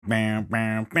You know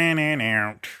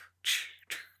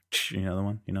the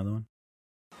one? You know the one?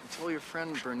 Tell your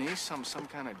friend Bernice I'm some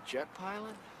kind of jet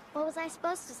pilot? What was I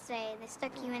supposed to say? They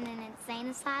stuck you in an insane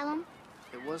asylum?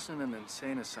 It wasn't an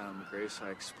insane asylum, Grace. I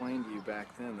explained to you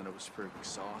back then that it was for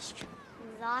exhaustion.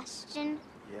 Exhaustion?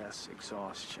 Yes,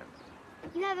 exhaustion.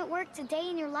 You haven't worked a day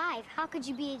in your life. How could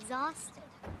you be exhausted?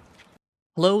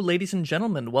 Hello, ladies and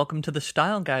gentlemen. Welcome to the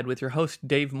Style Guide with your host,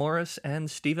 Dave Morris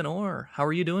and Stephen Orr. How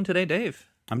are you doing today, Dave?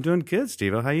 I'm doing good,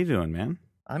 Steve-O. How you doing, man?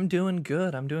 I'm doing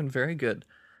good. I'm doing very good.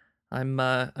 I'm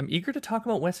eager to talk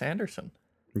about Wes Anderson.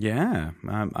 Yeah,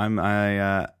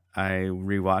 I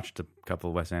rewatched a couple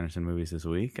of Wes Anderson movies this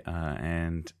week,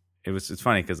 and it's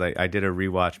funny because I did a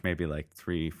rewatch maybe like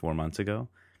 3-4 months ago,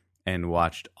 and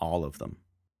watched all of them.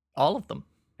 All of them.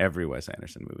 Every Wes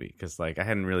Anderson movie, because like I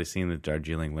hadn't really seen the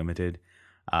Darjeeling Limited.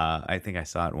 I think I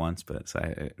saw it once, but so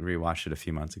I rewatched it a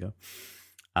few months ago.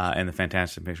 And the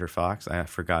Fantastic Picture Fox, I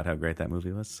forgot how great that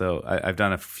movie was. So I've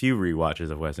done a few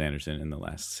rewatches of Wes Anderson in the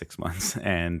last 6 months,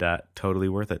 and totally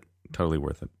worth it. Totally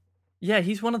worth it. Yeah,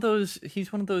 he's one of those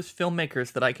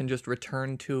filmmakers that I can just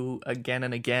return to again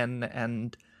and again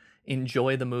and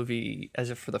enjoy the movie as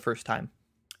if for the first time.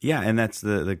 Yeah, and that's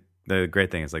the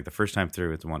great thing is like the first time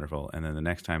through it's wonderful, and then the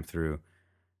next time through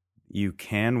you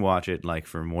can watch it like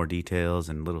for more details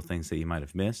and little things that you might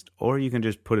have missed, or you can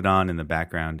just put it on in the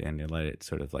background and let it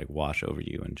sort of like wash over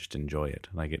you and just enjoy it.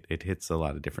 Like it hits a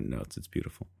lot of different notes. It's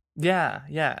beautiful. Yeah,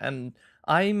 and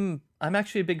I'm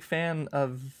actually a big fan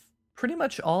of pretty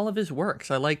much all of his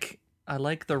works. I like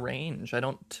the range. I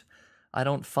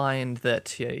don't find that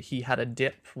he had a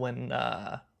dip when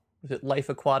was it Life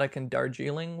Aquatic and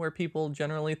Darjeeling where people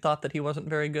generally thought that he wasn't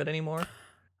very good anymore?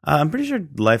 I'm pretty sure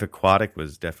Life Aquatic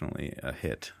was definitely a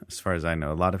hit, as far as I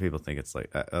know. A lot of people think it's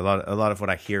like a lot of what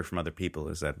I hear from other people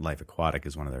is that Life Aquatic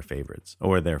is one of their favorites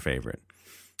or their favorite.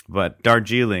 But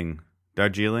Darjeeling,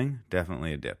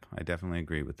 definitely a dip. I definitely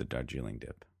agree with the Darjeeling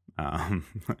Dip.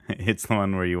 It's the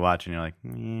one where you watch and you're like,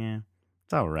 yeah,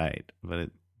 it's all right, but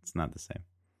it's not the same.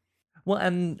 Well,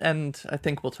 and I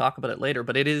think we'll talk about it later,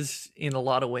 but it is in a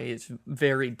lot of ways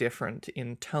very different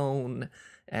in tone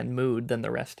and mood than the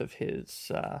rest of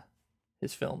his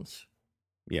films.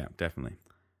 Yeah, definitely.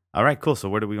 All right, cool. So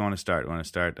where do we want to start? We want to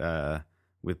start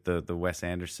with the Wes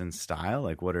Anderson style?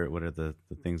 Like what are the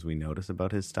things we notice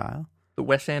about his style? The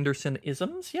Wes Anderson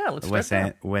isms? Yeah, let's start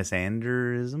there. Wes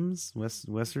Anderisms?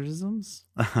 Weserisms?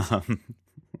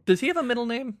 Does he have a middle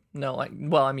name? No,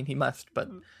 he must, but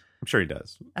I'm sure he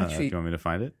does. Actually, do you want me to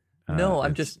find it? No,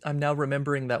 I'm now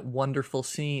remembering that wonderful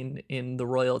scene in The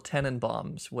Royal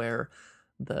Tenenbaums where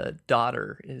the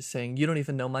daughter is saying, "You don't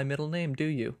even know my middle name, do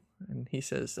you?" And he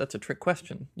says, "That's a trick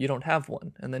question. You don't have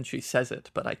one." And then she says it,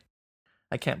 but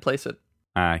I can't place it.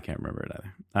 I can't remember it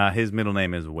either. His middle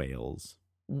name is Wales.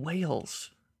 Wales.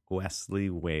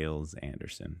 Wesley Wales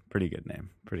Anderson. Pretty good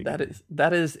name.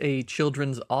 That is a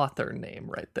children's author name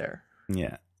right there.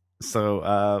 Yeah.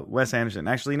 So Wes Anderson.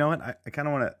 Actually, you know what? I kind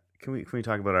of want to. Can we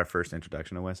talk about our first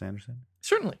introduction to Wes Anderson?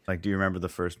 Certainly. Like, do you remember the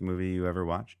first movie you ever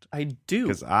watched? I do.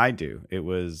 Because I do. It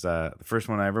was the first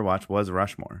one I ever watched was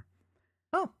Rushmore.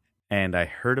 Oh. And I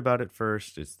heard about it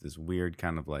first. It's this weird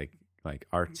kind of like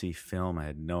artsy film. I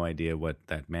had no idea what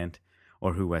that meant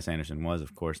or who Wes Anderson was.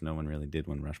 Of course, no one really did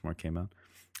when Rushmore came out.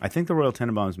 I think The Royal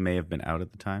Tenenbaums may have been out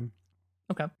at the time.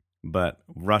 Okay. But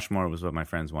Rushmore was what my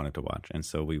friends wanted to watch. And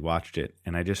so we watched it.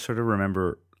 And I just sort of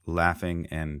remember laughing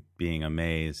and being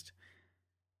amazed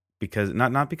because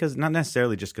not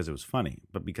necessarily just because it was funny,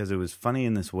 but because it was funny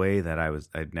in this way that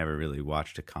I'd never really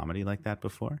watched a comedy like that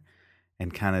before,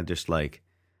 and kind of just like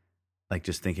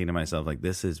just thinking to myself like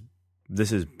this is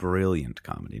brilliant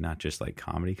comedy, not just like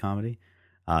comedy.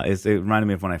 It reminded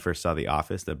me of when I first saw The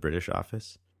Office, the British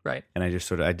Office. Right. And I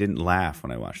just I didn't laugh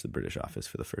when I watched the British Office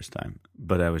for the first time,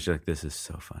 but I was just like, this is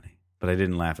so funny. But I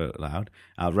didn't laugh out loud.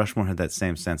 Rushmore had that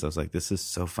same sense. I was like, this is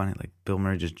so funny. Like Bill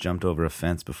Murray just jumped over a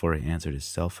fence before he answered his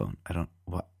cell phone.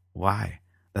 Why?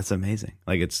 That's amazing.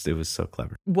 Like it was so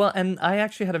clever. Well, and I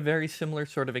actually had a very similar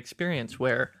sort of experience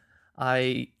where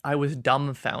I was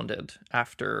dumbfounded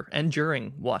after and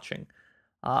during watching.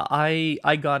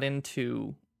 I got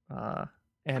into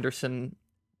Anderson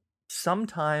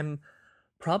sometime,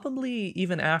 probably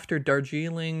even after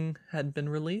Darjeeling had been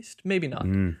released. Maybe not.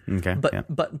 Okay.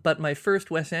 But my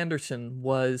first Wes Anderson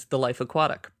was The Life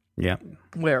Aquatic. Yeah.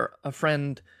 Where a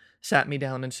friend sat me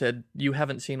down and said, "You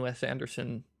haven't seen Wes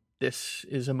Anderson. This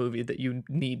is a movie that you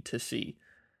need to see."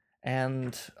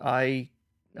 And I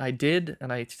did,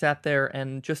 and I sat there,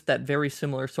 and just that very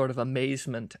similar sort of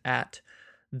amazement at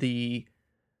the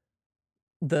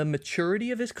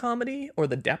maturity of his comedy or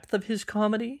the depth of his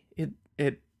comedy. It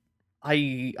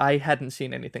I hadn't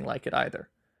seen anything like it either.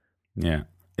 Yeah.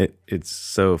 It's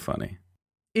so funny.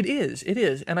 It is,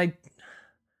 and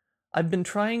I've been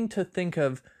trying to think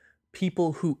of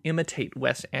people who imitate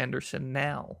Wes Anderson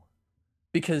now,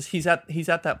 because he's at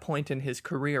that point in his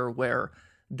career where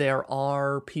there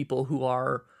are people who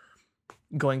are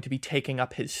going to be taking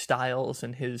up his styles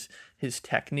and his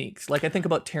techniques. Like I think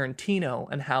about Tarantino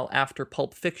and how after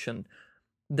Pulp Fiction,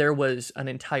 there was an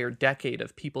entire decade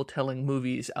of people telling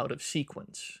movies out of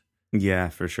sequence. Yeah,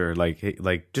 for sure.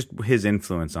 Like just his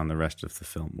influence on the rest of the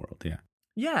film world. Yeah.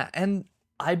 Yeah, and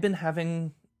I've been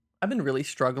really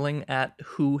struggling at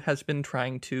who has been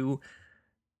trying to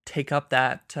take up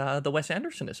that the Wes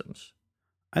Andersonisms.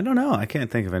 I don't know. I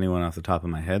can't think of anyone off the top of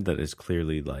my head that is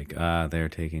clearly like, they're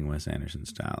taking Wes Anderson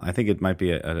style. I think it might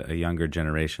be a younger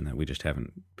generation that we just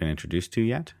haven't been introduced to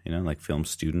yet. You know, like film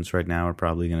students right now are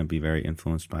probably going to be very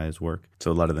influenced by his work.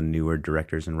 So a lot of the newer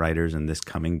directors and writers in this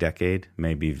coming decade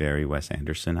may be very Wes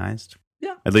Andersonized.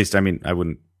 Yeah. At least, I mean, I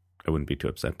wouldn't be too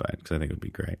upset by it because I think it would be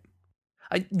great.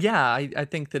 I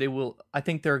think that it will. I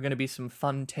think there are going to be some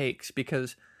fun takes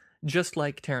because just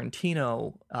like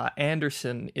Tarantino,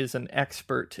 Anderson is an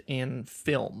expert in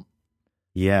film.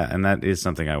 Yeah, and that is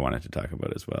something I wanted to talk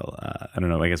about as well. I don't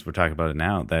know, I guess we're talking about it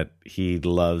now, that he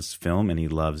loves film and he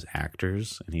loves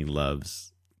actors and he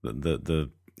loves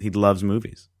he loves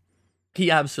movies. He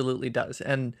absolutely does.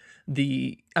 And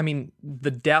the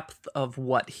depth of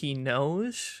what he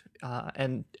knows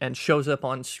and shows up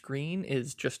on screen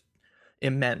is just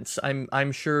immense.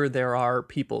 I'm sure there are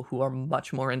people who are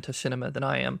much more into cinema than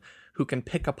I am who can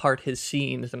pick apart his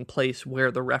scenes and place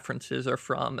where the references are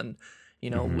from, and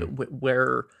you know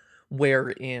where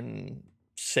in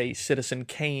say Citizen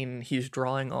Kane he's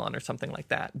drawing on or something like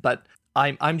that. But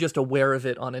I'm just aware of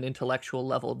it on an intellectual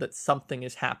level that something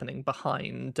is happening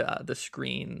behind the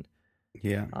screen.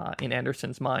 Yeah. In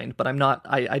Anderson's mind, but I'm not.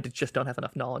 I just don't have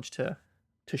enough knowledge to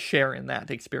share in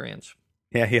that experience.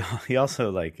 Yeah, he also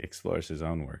like explores his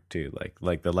own work too.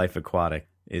 Like The Life Aquatic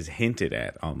is hinted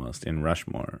at almost in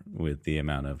Rushmore with the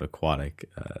amount of aquatic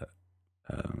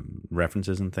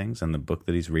references and things, and the book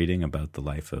that he's reading about the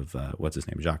life of what's his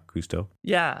name, Jacques Cousteau.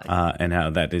 Yeah, and how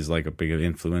that is like a big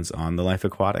influence on The Life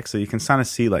Aquatic. So you can kind of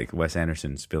see like Wes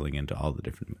Anderson spilling into all the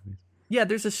different movies. Yeah,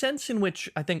 there's a sense in which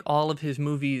I think all of his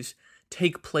movies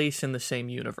take place in the same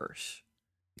universe.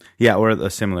 Yeah, or a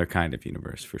similar kind of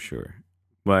universe for sure.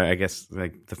 Well, I guess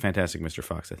like the Fantastic Mr.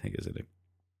 Fox, I think, is a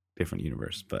different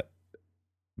universe, but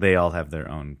they all have their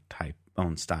own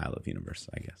style of universe,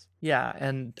 I guess. Yeah,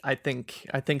 and I think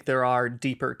there are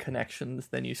deeper connections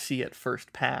than you see at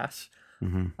first pass.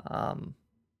 Mm-hmm.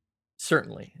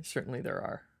 Certainly there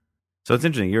are. So it's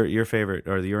interesting. Your favorite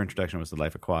or your introduction was The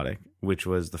Life Aquatic, which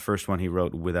was the first one he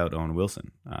wrote without Owen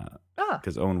Wilson.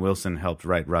 Because Owen Wilson helped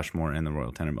write Rushmore and the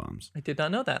Royal Tenenbaums. I did not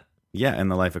know that. Yeah,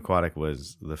 and The Life Aquatic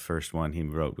was the first one he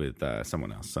wrote with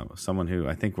someone else. Someone who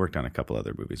I think worked on a couple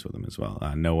other movies with him as well.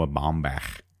 Noah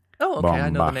Baumbach. Oh, okay, I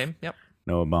know the name. Yep.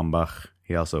 Noah Baumbach.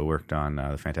 He also worked on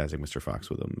The Fantastic Mr. Fox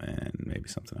with him and maybe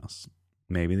something else.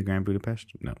 Maybe The Grand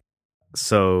Budapest? No.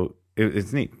 So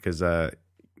it's neat because the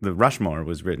Rushmore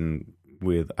was written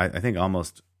with, I think,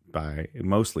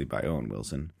 mostly by Owen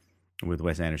Wilson with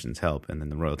Wes Anderson's help, and then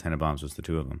The Royal Tenenbaums was the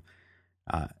two of them.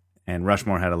 And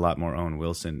Rushmore had a lot more Owen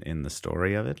Wilson in the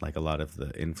story of it. Like a lot of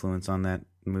the influence on that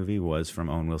movie was from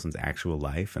Owen Wilson's actual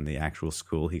life and the actual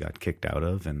school he got kicked out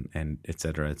of, and et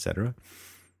cetera, et cetera.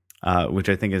 Which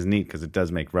I think is neat because it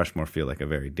does make Rushmore feel like a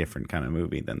very different kind of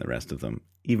movie than the rest of them,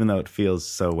 even though it feels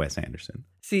so Wes Anderson.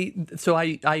 See, so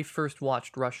I first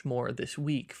watched Rushmore this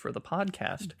week for the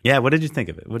podcast. Yeah, what did you think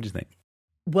of it? What did you think?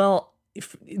 Well,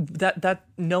 if that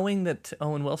knowing that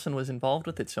Owen Wilson was involved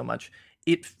with it so much,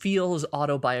 it feels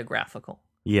autobiographical.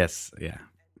 Yes, yeah.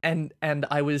 And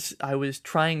I was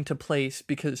trying to place,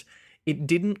 because it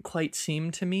didn't quite seem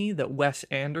to me that Wes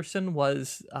Anderson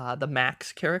was the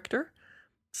Max character.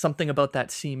 Something about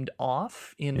that seemed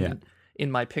off in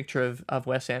my picture of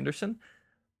Wes Anderson.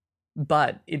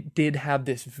 But it did have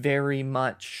this very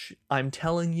much, I'm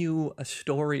telling you a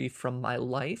story from my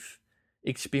life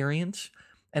experience,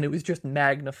 and it was just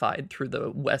magnified through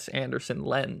the Wes Anderson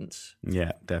lens.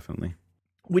 Yeah, definitely.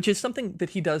 Which is something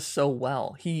that he does so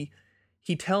well. He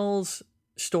tells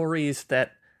stories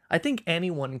that I think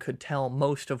anyone could tell.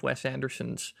 Most of Wes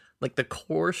Anderson's, like the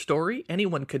core story,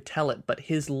 anyone could tell it, but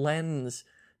his lens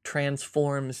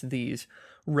transforms these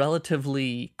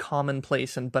relatively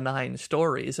commonplace and benign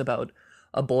stories about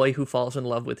a boy who falls in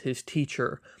love with his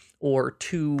teacher, or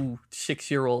two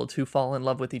 6-year-olds who fall in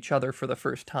love with each other for the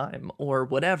first time, or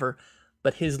whatever.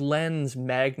 But his lens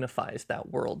magnifies that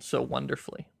world so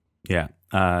wonderfully. Yeah.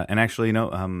 And actually,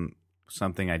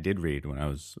 something I did read when I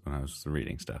was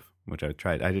reading stuff, which I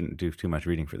tried. I didn't do too much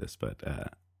reading for this, but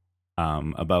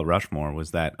about Rushmore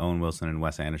was that Owen Wilson and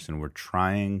Wes Anderson were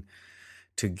trying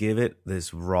to give it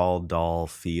this Roald Dahl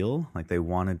feel. Like they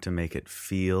wanted to make it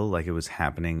feel like it was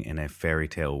happening in a fairy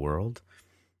tale world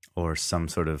or some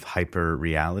sort of hyper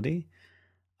reality.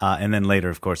 And then later,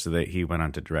 of course, he went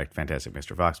on to direct Fantastic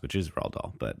Mr. Fox, which is Roald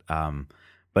Dahl.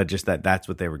 But just that's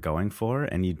what they were going for,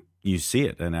 and you see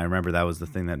it. And I remember that was the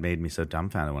thing that made me so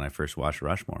dumbfounded when I first watched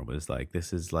Rushmore, was like,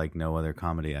 this is like no other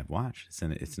comedy I've watched.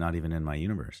 It's not even in my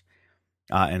universe.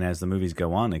 And as the movies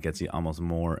go on, it gets you almost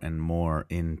more and more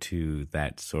into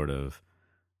that sort of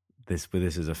this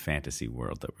is a fantasy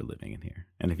world that we're living in here.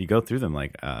 And if you go through them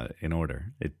like in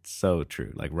order, it's so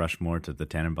true. Like Rushmore to the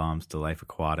Tenenbaums to Life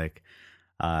Aquatic,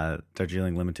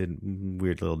 Darjeeling Limited,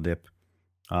 weird little dip,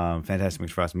 Fantastic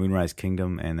Mr. Fox, Moonrise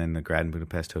Kingdom, and then the Grand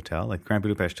Budapest Hotel. Like Grand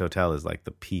Budapest Hotel is like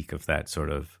the peak of that sort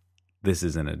of, this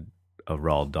is in a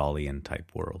Roald Dahlian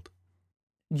type world.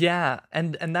 Yeah,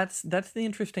 and that's the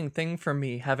interesting thing for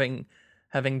me, having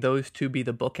those two be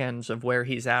the bookends of where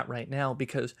he's at right now,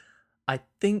 because I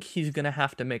think he's going to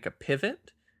have to make a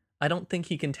pivot. I don't think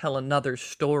he can tell another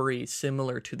story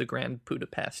similar to the Grand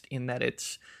Budapest in that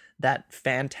it's that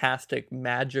fantastic,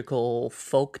 magical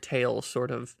folktale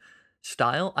sort of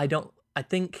style. I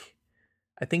think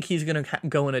he's going to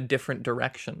go in a different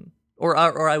direction, or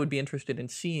I would be interested in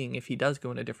seeing if he does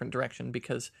go in a different direction,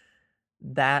 because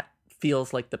that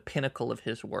feels like the pinnacle of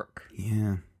his work.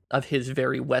 Yeah. Of his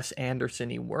very Wes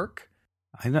Anderson-y work.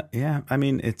 I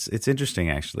mean, it's interesting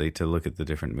actually to look at the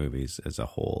different movies as a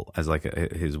whole, as like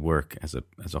his work as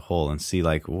a whole, and see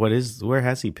like where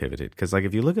has he pivoted? Because like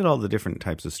if you look at all the different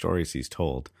types of stories he's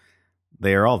told,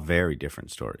 they are all very different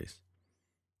stories.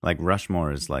 Like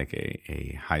Rushmore is like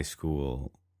a high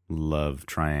school love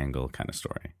triangle kind of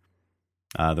story.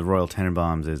 The Royal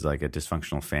Tenenbaums is like a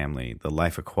dysfunctional family. The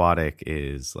Life Aquatic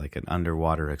is like an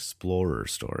underwater explorer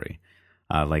story.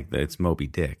 It's Moby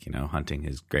Dick, hunting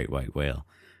his great white whale.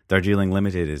 Darjeeling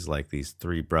Limited is like these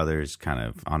three brothers kind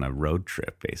of on a road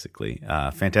trip, basically.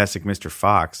 Fantastic Mr.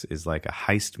 Fox is like a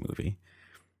heist movie.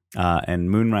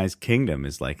 And Moonrise Kingdom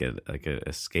is like a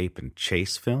escape and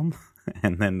chase film.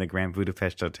 And then the Grand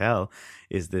Budapest Hotel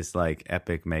is this like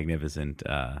epic, magnificent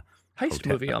heist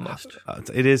movie almost.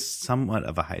 It is somewhat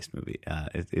of a heist movie.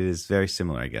 It is very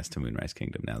similar, I guess, to Moonrise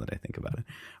Kingdom now that I think about it.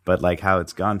 But like how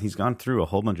he's gone through a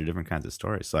whole bunch of different kinds of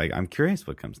stories. So I'm curious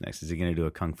what comes next. Is he going to do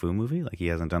a kung fu movie? Like he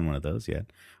hasn't done one of those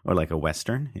yet, or like a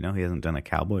western? He hasn't done a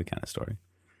cowboy kind of story.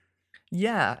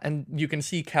 Yeah, and you can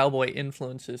see cowboy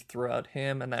influences throughout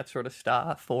him and that sort of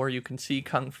stuff, or you can see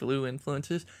kung fu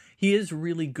influences. He is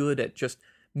really good at just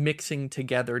mixing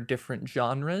together different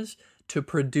genres to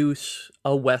produce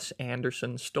a Wes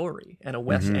Anderson story and a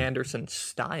Wes Anderson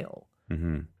style.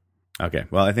 Mm-hmm. Okay,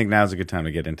 well, I think now's a good time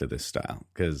to get into this style,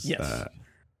 because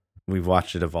we've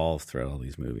watched it evolve throughout all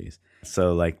these movies.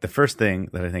 So, like, the first thing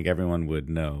that I think everyone would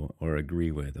know or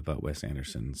agree with about Wes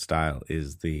Anderson's style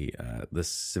is the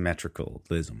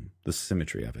symmetricalism, the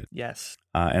symmetry of it. Yes.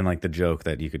 And, like, the joke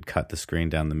that you could cut the screen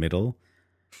down the middle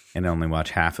and only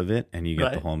watch half of it and you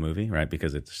get the whole movie, right?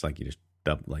 Because it's just like you just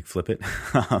flip it.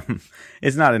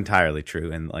 It's not entirely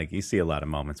true, and like you see a lot of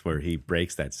moments where he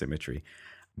breaks that symmetry,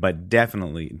 but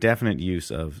definite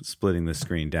use of splitting the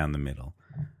screen down the middle,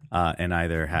 and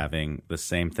either having the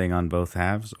same thing on both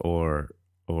halves, or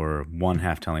one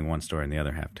half telling one story and the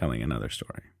other half telling another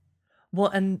story. Well,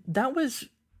 and that was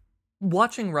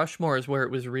watching Rushmore is where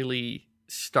it was really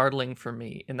startling for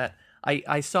me, in that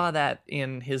I saw that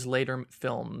in his later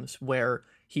films where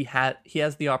he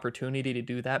has the opportunity to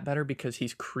do that better because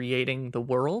he's creating the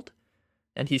world,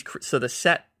 and so the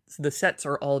sets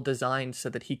are all designed so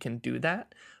that he can do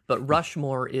that. But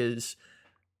Rushmore is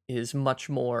much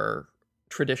more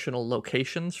traditional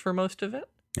locations for most of it.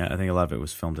 Yeah, I think a lot of it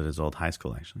was filmed at his old high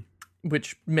school, actually,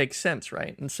 which makes sense,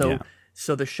 right? And so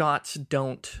the shots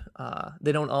don't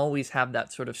always have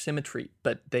that sort of symmetry,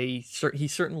 but he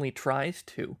certainly tries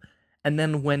to. And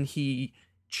then when he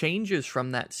changes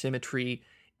from that symmetry,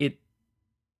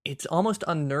 it's almost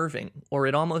unnerving, or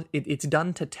it's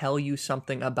done to tell you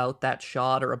something about that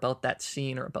shot or about that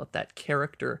scene or about that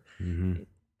character. Mm-hmm.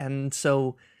 And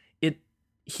so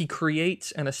he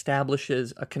creates and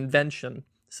establishes a convention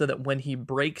so that when he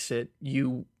breaks it,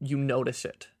 you notice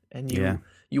it, and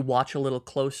you watch a little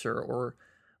closer, or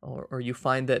you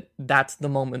find that that's the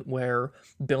moment where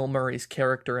Bill Murray's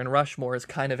character in Rushmore is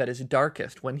kind of at his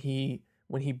darkest, when he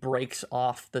breaks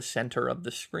off the center of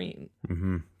the screen.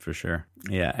 Mm-hmm, for sure.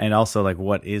 Yeah, and also like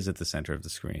what is at the center of the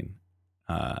screen.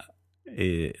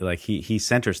 Like he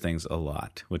centers things a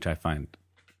lot, which I find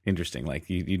interesting. Like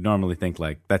you normally think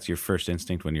like that's your first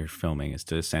instinct when you're filming is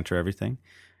to center everything.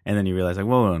 And then you realize like,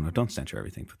 whoa, no, don't center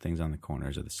everything. Put things on the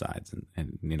corners or the sides.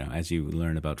 And you know, as you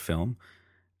learn about film,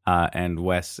 and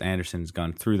Wes Anderson's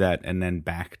gone through that and then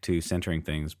back to centering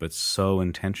things, but so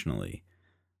intentionally,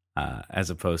 as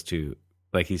opposed to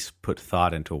like he's put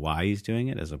thought into why he's doing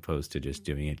it as opposed to just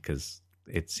doing it because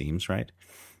it seems right.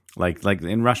 Like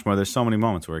in Rushmore, there's so many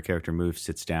moments where a character moves,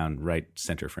 sits down, right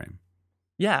center frame.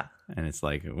 Yeah. And it's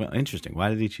like, well, interesting. Why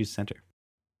did he choose center?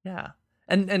 Yeah.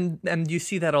 And you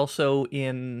see that also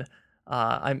in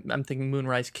I'm thinking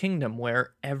Moonrise Kingdom,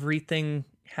 where everything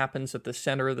happens at the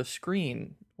center of the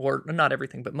screen, or not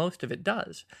everything, but most of it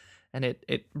does, and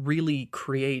it really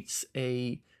creates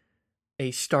a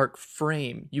stark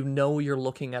frame. You know you're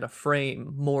looking at a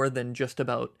frame more than just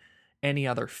about any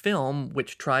other film,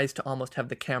 which tries to almost have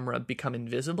the camera become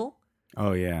invisible.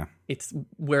 Oh yeah, it's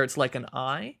where it's like an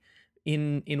eye.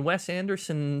 In Wes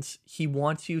Anderson's, he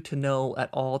wants you to know at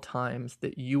all times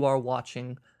that you are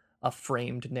watching a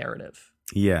framed narrative.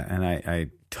 Yeah, and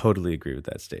I totally agree with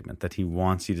that statement, that he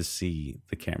wants you to see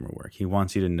the camera work. He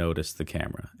wants you to notice the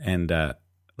camera. And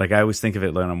like I always think of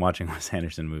it when I'm watching Wes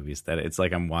Anderson movies, that it's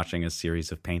like I'm watching a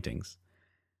series of paintings.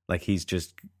 Like he's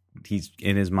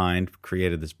in his mind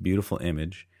created this beautiful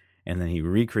image, and then he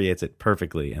recreates it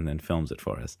perfectly and then films it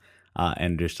for us.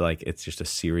 And just like it's just a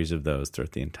series of those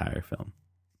throughout the entire film.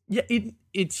 Yeah,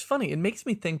 it's funny. It makes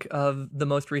me think of the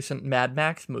most recent Mad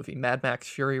Max movie, Mad Max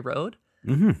Fury Road.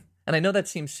 Mm-hmm. And I know that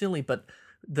seems silly, but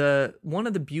one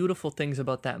of the beautiful things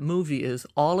about that movie is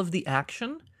all of the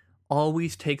action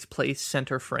always takes place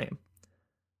center frame.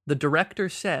 The director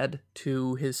said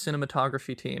to his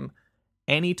cinematography team,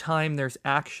 anytime there's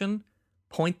action,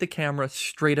 point the camera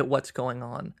straight at what's going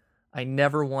on. I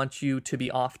never want you to be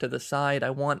off to the side. I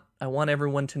want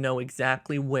everyone to know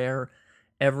exactly where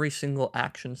every single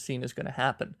action scene is going to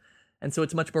happen. And so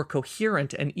it's much more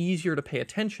coherent and easier to pay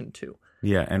attention to.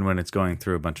 Yeah, and when it's going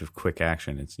through a bunch of quick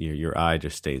action, it's your eye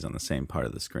just stays on the same part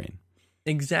of the screen.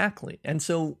 Exactly. And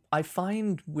so I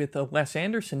find with a Wes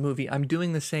Anderson movie, I'm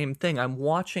doing the same thing. I'm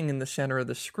watching in the center of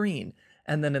the screen.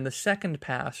 And then in the second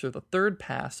pass or the third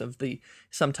pass of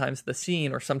sometimes the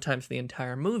scene or sometimes the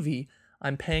entire movie,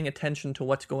 I'm paying attention to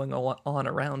what's going on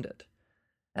around it.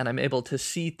 And I'm able to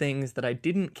see things that I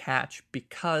didn't catch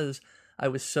because I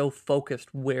was so focused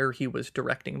where he was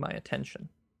directing my attention.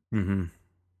 Mm-hmm.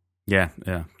 Yeah.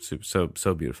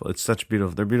 So beautiful. It's such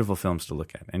beautiful. They're beautiful films to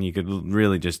look at. And you could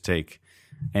really just take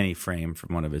any frame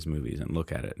from one of his movies and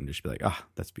look at it and just be like,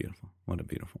 that's beautiful. What a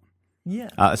beautiful one. Yeah.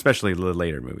 Especially the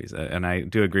later movies. And I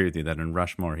do agree with you that in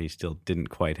Rushmore, he still didn't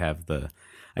quite have the,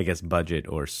 I guess, budget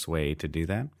or sway to do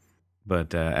that.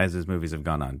 But as his movies have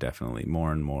gone on, definitely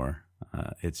more and more,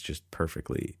 it's just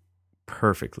perfectly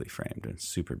framed and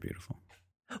super beautiful.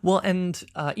 Well, and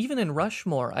even in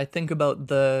Rushmore, I think about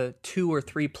the 2 or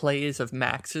 3 plays of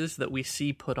Max's that we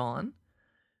see put on,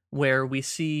 where we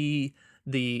see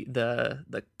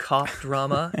the cop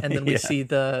drama, and then we see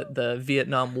the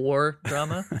Vietnam War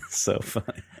drama. So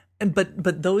funny. And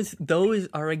but those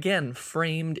are again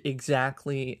framed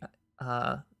exactly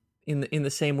in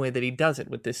the same way that he does it,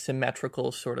 with this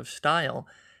symmetrical sort of style,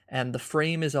 and the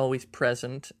frame is always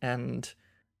present. And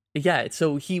yeah,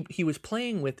 so he was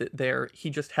playing with it there. He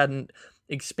just hadn't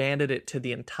expanded it to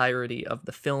the entirety of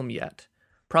the film yet,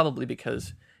 probably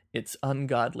because it's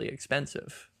ungodly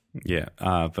expensive. Yeah,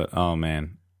 but oh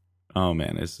man,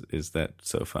 is that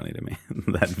so funny to me?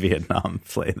 That Vietnam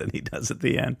play that he does at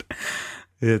the end,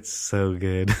 it's so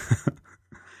good.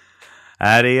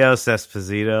 Adios,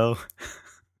 Esposito.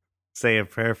 Say a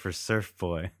prayer for Surf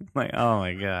Boy. Like, oh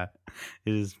my god,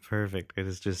 it is perfect. It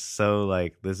is just so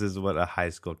like, this is what a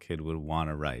high school kid would want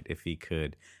to write if he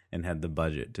could and had the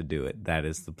budget to do it. That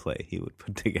is the play he would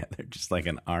put together, just like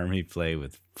an army play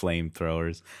with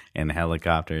flamethrowers and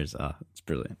helicopters. Oh, it's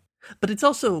brilliant. But it's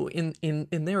also in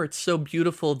there. It's so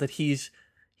beautiful that he's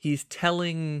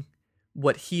telling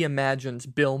what he imagines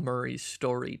Bill Murray's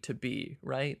story to be,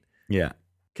 right? Yeah.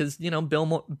 Because,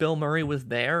 Bill Murray was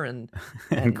there and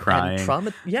crying.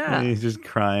 Yeah. He's just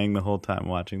crying the whole time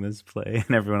watching this play.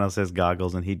 And everyone else has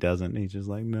goggles and he doesn't. He's just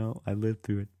like, no, I lived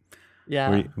through it.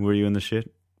 Yeah. Were you in the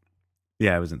shit?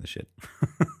 Yeah, I was in the shit.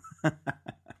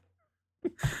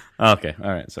 Okay.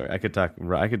 All right. Sorry. I could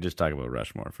just talk about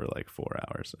Rushmore for like 4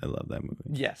 hours. I love that movie.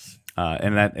 Yes.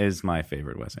 And that is my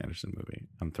favorite Wes Anderson movie.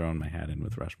 I'm throwing my hat in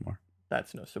with Rushmore.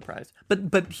 That's no surprise.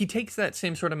 But he takes that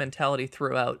same sort of mentality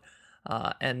throughout.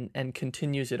 And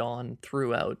continues it on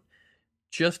throughout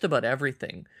just about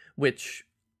everything, which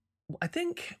I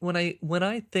think when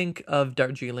I think of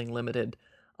Darjeeling Limited,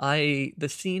 the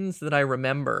scenes that I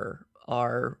remember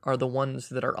are the ones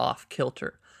that are off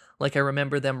kilter. Like I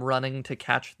remember them running to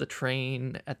catch the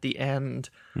train at the end,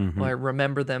 or I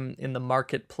remember them in the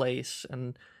marketplace,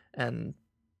 and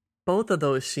both of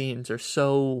those scenes are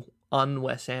so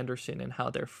un-Wes Anderson in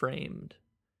how they're framed.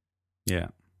 Yeah.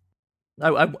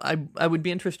 I would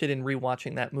be interested in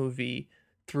rewatching that movie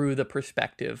through the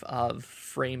perspective of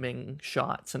framing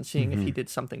shots and seeing if he did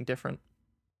something different.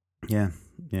 Yeah.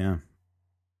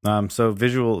 So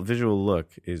visual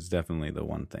look is definitely the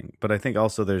one thing, but I think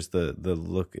also there's the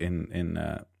look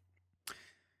in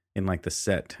like the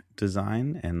set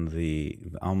design and the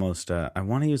almost I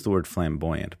want to use the word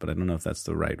flamboyant, but I don't know if that's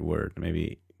the right word.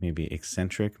 Maybe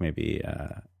eccentric, maybe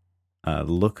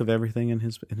look of everything in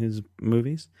his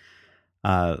movies.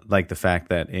 Like the fact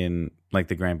that in like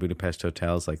the Grand Budapest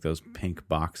hotels, like those pink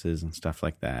boxes and stuff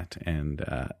like that, and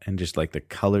just like the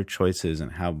color choices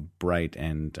and how bright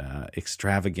and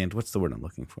extravagant. What's the word I'm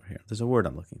looking for here? There's a word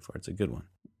I'm looking for. It's a good one.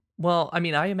 Well, I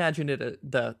mean, I imagined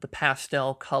it the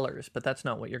pastel colors, but that's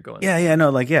not what you're going.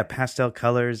 Pastel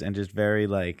colors and just very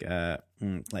like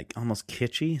almost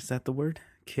kitschy. Is that the word?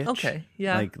 Kitsch. Okay,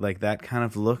 yeah. Like that kind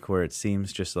of look where it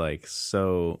seems just like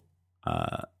so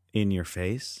in your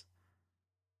face.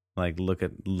 Like look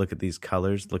at these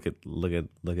colors. Look at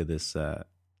this the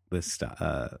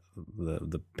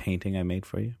painting I made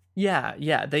for you.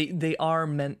 Yeah. They are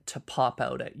meant to pop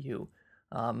out at you.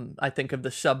 I think of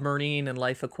the submarine in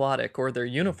Life Aquatic, or their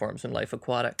uniforms in Life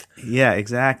Aquatic. Yeah,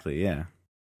 exactly. Yeah.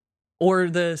 Or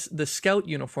the scout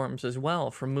uniforms as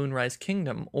well from Moonrise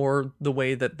Kingdom, or the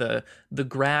way that the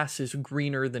grass is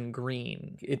greener than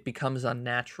green. It becomes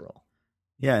unnatural.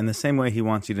 Yeah, in the same way he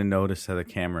wants you to notice how the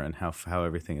camera and how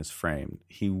everything is framed.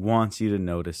 He wants you to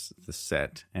notice the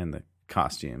set and the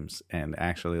costumes and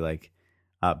actually like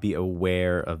be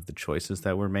aware of the choices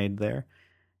that were made there.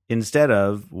 Instead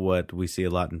of what we see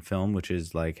a lot in film, which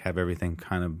is like have everything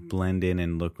kind of blend in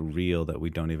and look real that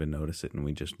we don't even notice it and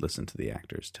we just listen to the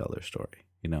actors tell their story,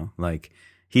 you know? Like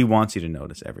he wants you to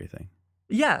notice everything.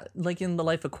 Yeah, like in the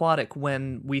Life Aquatic,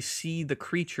 when we see the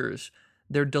creatures,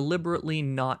 they're deliberately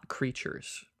not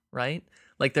creatures, right?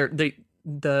 Like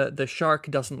the shark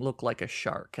doesn't look like a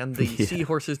shark, and the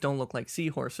seahorses don't look like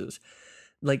seahorses.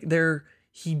 Like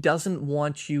he doesn't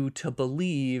want you to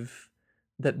believe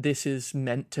that this is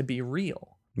meant to be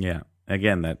real. Yeah.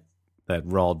 Again, that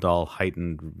Roald Dahl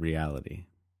heightened reality.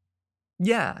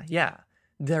 Yeah.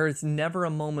 There is never a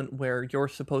moment where you're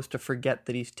supposed to forget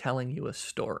that he's telling you a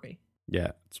story.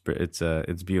 Yeah,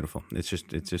 it's beautiful. It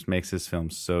just makes this film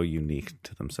so unique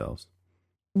to themselves.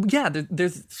 Yeah,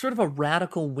 there's sort of a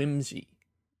radical whimsy,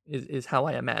 is how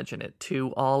I imagine it,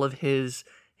 to all of his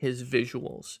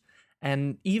visuals.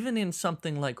 And even in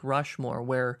something like Rushmore,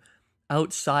 where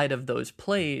outside of those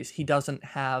plays, he doesn't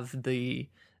have the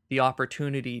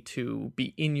opportunity to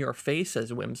be in your face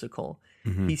as whimsical.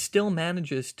 He still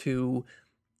manages to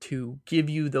give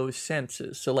you those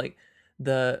senses. So like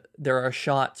there are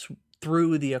shots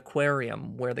through the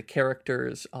aquarium where the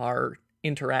characters are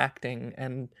interacting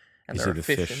and there are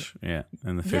fish.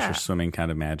 And the fish are swimming kind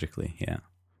of magically.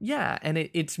 Yeah, and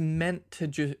it's meant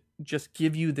to just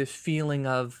give you this feeling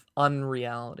of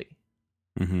unreality,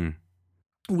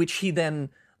 which he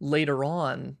then later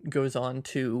on goes on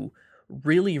to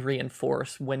really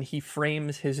reinforce when he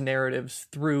frames his narratives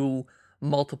through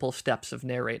multiple steps of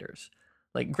narrators.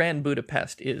 Like Grand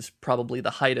Budapest is probably the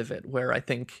height of it, where I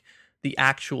think the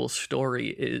actual story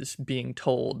is being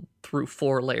told through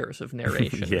 4 layers of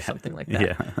narration or something like that.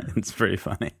 Yeah, it's pretty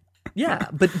funny. Yeah,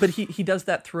 but he does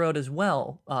that throughout as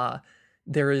well.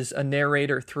 There is a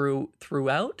narrator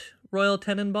throughout Royal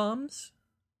Tenenbaums.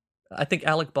 I think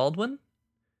Alec Baldwin.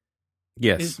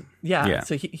 Yes. Yeah.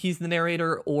 So he's the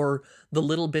narrator, or the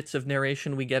little bits of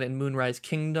narration we get in Moonrise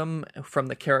Kingdom from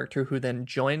the character who then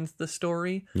joins the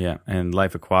story. Yeah, and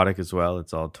Life Aquatic as well.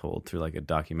 It's all told through like a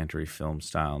documentary film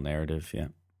style narrative. Yeah,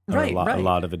 right. A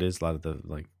lot of it is. A lot of the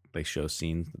like they show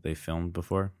scenes that they filmed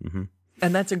before.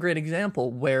 And that's a great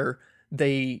example where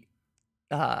they're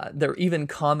even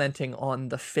commenting on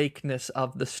the fakeness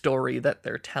of the story that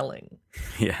they're telling.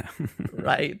 Yeah.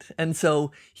 Right. And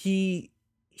so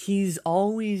he's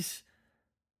always,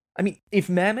 I mean, if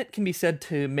Mamet can be said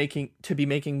to be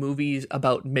making movies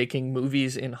about making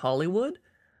movies in Hollywood,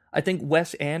 I think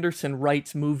Wes Anderson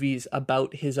writes movies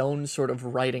about his own sort of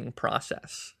writing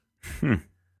process.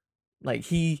 Like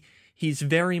he's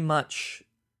very much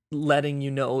letting you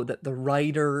know that the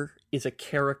writer is a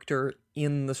character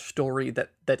in the story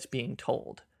that's being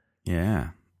told.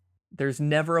 Yeah. There's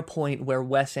never a point where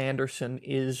Wes Anderson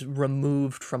is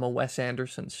removed from a Wes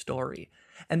Anderson story.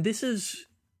 And this is,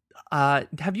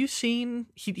 have you seen,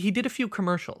 he did a few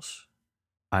commercials.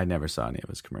 I never saw any of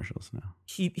his commercials. No.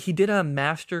 He did a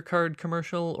MasterCard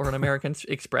commercial or an American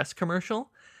Express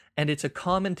commercial, and it's a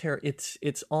commentary.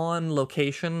 It's on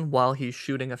location while he's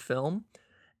shooting a film,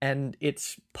 and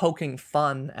it's poking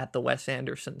fun at the Wes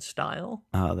Anderson style.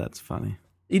 Oh, that's funny.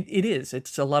 It is.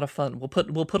 It's a lot of fun. We'll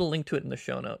put a link to it in the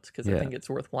show notes because I think it's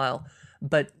worthwhile.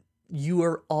 But you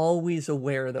are always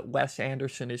aware that Wes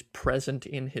Anderson is present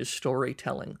in his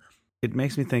storytelling. It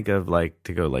makes me think of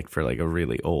for a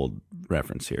really old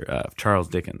reference here, Charles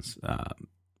Dickens.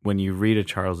 When you read a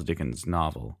Charles Dickens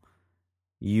novel,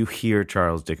 you hear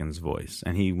Charles Dickens' voice,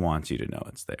 and he wants you to know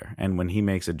it's there. And when he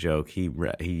makes a joke,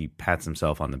 he pats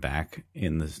himself on the back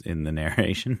in the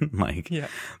narration.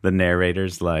 The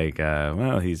narrator's like,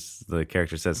 well, the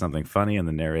character says something funny, and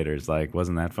the narrator's like,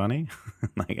 wasn't that funny?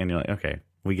 And you're like, okay,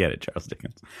 we get it, Charles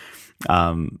Dickens.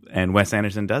 And Wes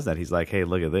Anderson does that. He's like, hey,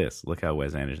 look at this. Look how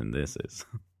Wes Anderson this is.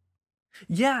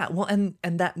 Yeah, well, and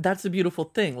that's the beautiful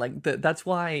thing. That's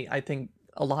why I think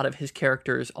a lot of his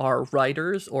characters are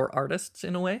writers or artists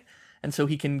in a way, and so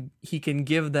he can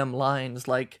give them lines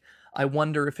like, I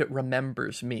wonder if it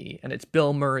remembers me, and it's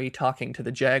Bill Murray talking to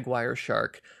the jaguar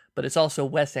shark, but it's also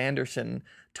Wes Anderson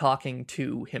talking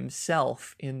to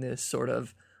himself in this sort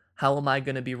of, how am I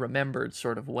going to be remembered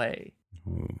sort of way.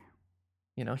 Ooh.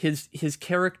 You know, his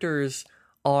characters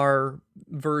are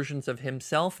versions of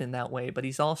himself in that way, but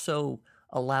he's also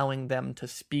allowing them to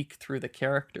speak through the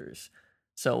characters.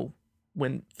 So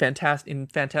in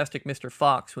Fantastic Mr.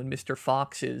 Fox, when Mr.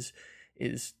 Fox is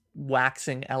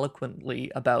waxing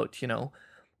eloquently about,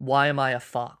 why am I a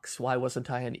fox? Why wasn't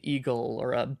I an eagle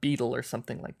or a beetle or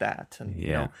something like that?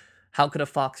 And how could a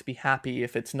fox be happy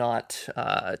if it's not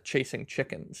chasing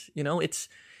chickens?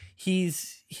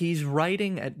 He's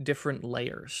writing at different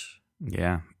layers.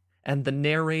 Yeah. And the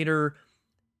narrator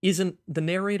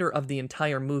of the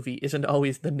entire movie isn't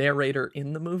always the narrator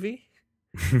in the movie.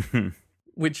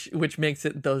 which makes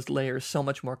those layers so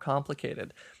much more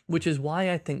complicated, which is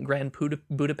why I think Grand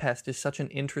Budapest is such an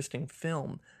interesting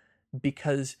film,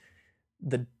 because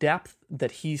the depth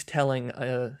that he's telling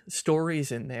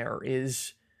stories in there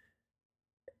is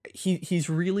he's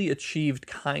really achieved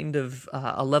kind of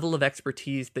a level of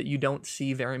expertise that you don't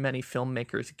see very many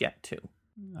filmmakers get to.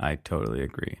 I totally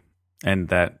agree. And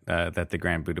that the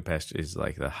Grand Budapest is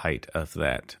like the height of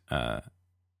that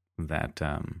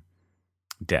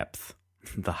depth.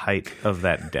 The height of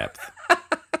that depth.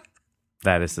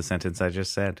 That is the sentence I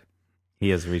just said. He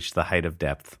has reached the height of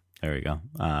depth. There we go.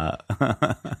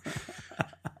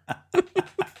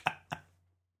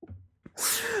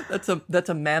 That's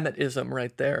a Mammoth-ism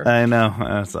right there. I know.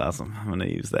 That's awesome. I'm going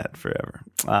to use that forever.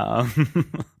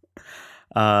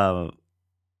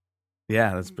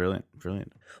 Yeah, that's brilliant.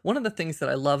 Brilliant. One of the things that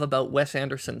I love about Wes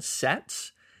Anderson's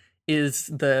sets is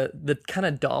the kind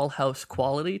of dollhouse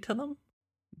quality to them.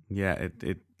 Yeah,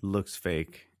 it looks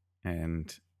fake,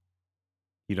 and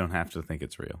you don't have to think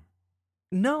it's real.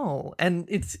 No, and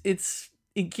it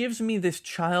gives me this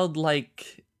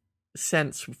childlike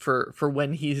sense for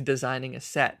when he's designing a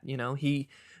set.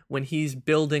 When he's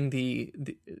building the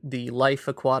life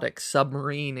aquatic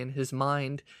submarine in his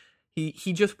mind,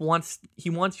 he just wants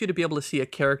you to be able to see a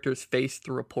character's face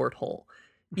through a porthole,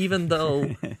 even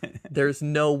though there's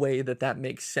no way that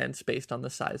makes sense based on the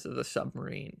size of the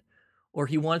submarine. Or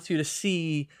he wants you to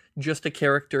see just a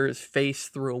character's face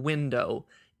through a window,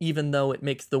 even though it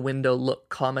makes the window look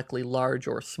comically large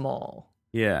or small.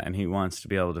 Yeah, and he wants to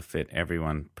be able to fit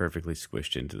everyone perfectly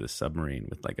squished into the submarine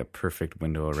with like a perfect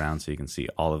window around so you can see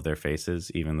all of their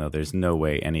faces, even though there's no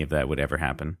way any of that would ever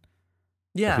happen.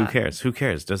 Yeah. But who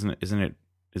cares? Doesn't it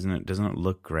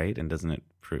look great, and doesn't it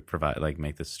provide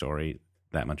make the story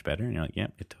that much better? And you're like, yeah,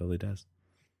 it totally does.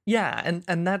 Yeah,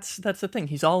 and that's the thing.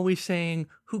 He's always saying,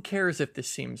 who cares if this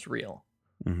seems real?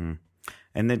 Mm-hmm.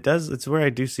 And it's where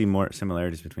I do see more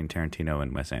similarities between Tarantino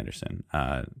and Wes Anderson,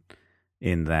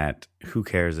 in that who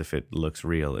cares if it looks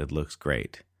real? It looks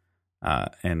great.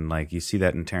 And you see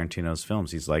that in Tarantino's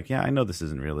films. He's like, yeah, I know this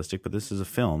isn't realistic, but this is a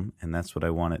film, and that's what I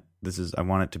want it. I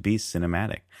want it to be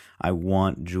cinematic. I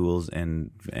want Jules and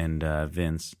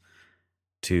Vince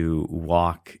to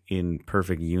walk in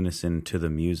perfect unison to the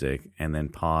music, and then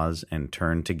pause and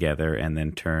turn together, and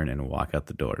then turn and walk out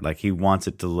the door. He wants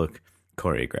it to look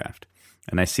choreographed.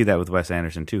 And I see that with Wes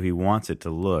Anderson too. He wants it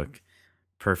to look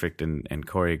perfect and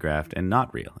choreographed and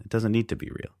not real. It doesn't need to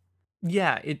be real.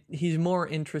 Yeah,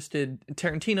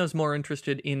 Tarantino's more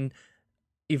interested in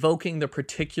evoking the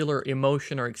particular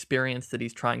emotion or experience that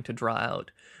he's trying to draw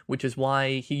out, which is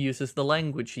why he uses the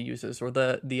language he uses, or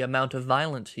the amount of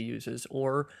violence he uses,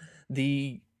 or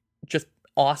the just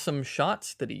awesome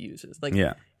shots that he uses.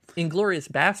 Inglourious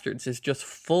Bastards is just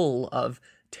full of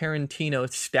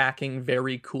Tarantino stacking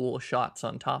very cool shots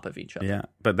on top of each other. Yeah,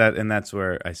 but that's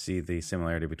where I see the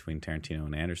similarity between Tarantino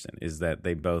and Anderson, is that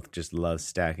they both just love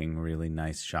stacking really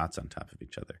nice shots on top of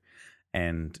each other,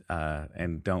 and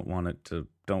don't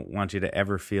want you to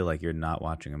ever feel like you're not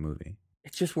watching a movie.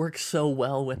 It just works so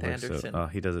well with Anderson.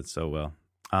 He does it so well.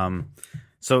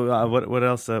 What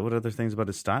else? What other things about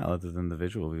his style other than the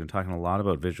visual? We've been talking a lot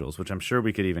about visuals, which I'm sure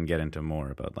we could even get into more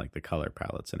about, like the color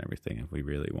palettes and everything if we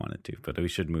really wanted to. But we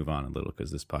should move on a little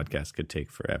because this podcast could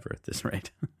take forever at this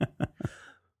rate.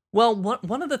 Well,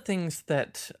 one of the things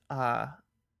that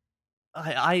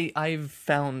I've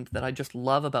found that I just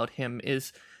love about him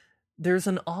is there's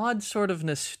an odd sort of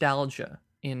nostalgia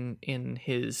in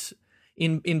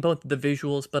both the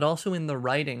visuals, but also in the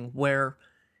writing, where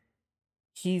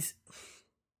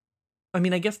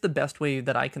I guess the best way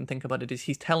that I can think about it is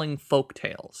he's telling folk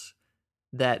tales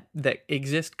that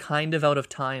exist kind of out of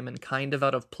time and kind of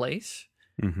out of place.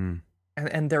 Mm-hmm.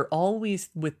 And they're always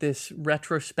with this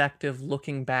retrospective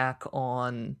looking back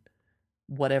on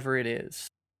whatever it is.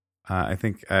 I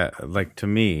think, like, to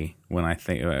me, when I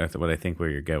think what I think where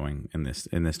you're going in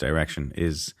this direction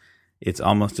is, it's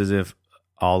almost as if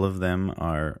all of them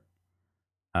are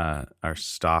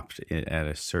stopped at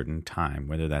a certain time,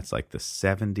 whether that's like the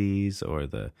 70s or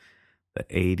the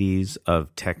 80s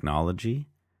of technology,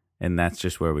 and that's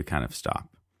just where we kind of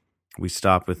stop. We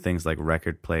stop with things like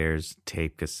record players,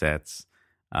 tape cassettes,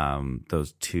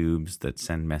 those tubes that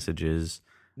send messages.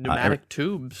 Pneumatic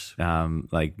tubes.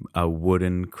 Like a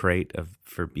wooden crate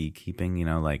for beekeeping,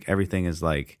 like everything is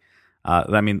like,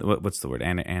 what's the word?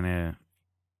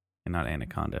 Not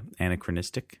anaconda,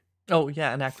 anachronistic. Oh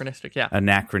yeah, anachronistic. Yeah,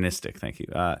 anachronistic. Thank you.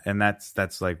 And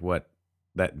that's like what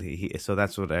so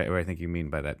that's what I think you mean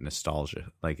by that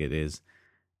nostalgia. Like it is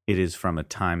from a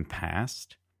time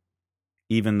past,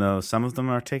 even though some of them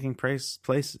are taking place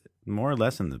more or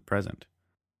less in the present.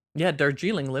 Yeah,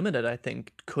 Darjeeling Limited, I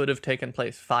think, could have taken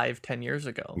place 5-10 years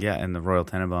ago. Yeah, and the Royal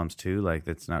Tenenbaums too. Like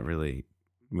that's not really,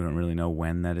 we don't really know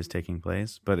when that is taking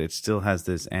place, but it still has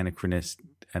this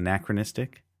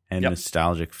anachronistic and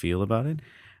nostalgic feel about it.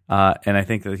 And I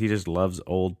think that he just loves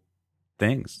old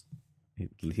things.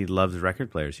 He loves record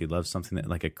players. He loves something that,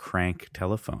 like a crank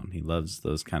telephone. He loves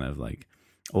those kind of like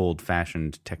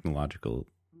old-fashioned technological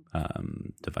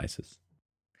devices.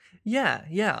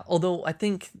 Yeah. Although I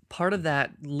think part of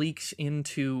that leaks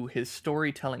into his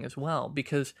storytelling as well,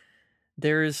 because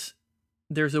there's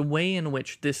a way in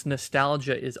which this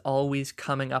nostalgia is always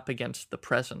coming up against the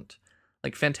present.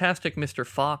 Like Fantastic Mr.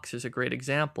 Fox is a great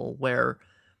example where,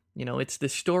 it's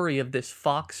this story of this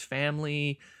Fox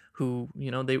family who,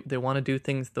 they want to do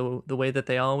things the way that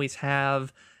they always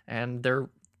have, and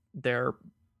they're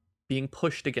being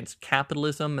pushed against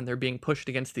capitalism, and they're being pushed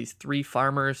against these three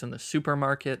farmers in the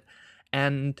supermarket,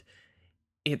 and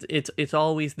it's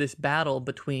always this battle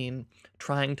between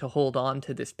trying to hold on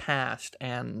to this past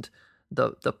and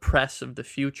the press of the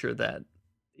future that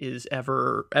is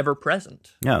ever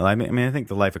present. Yeah, I mean, I think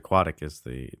The Life Aquatic is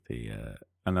the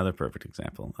another perfect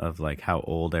example of like how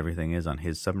old everything is on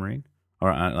his submarine,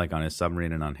 or like on his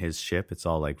submarine and on his ship. It's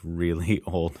all like really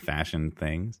old-fashioned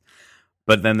things.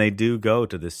 But then they do go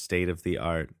to this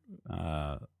state-of-the-art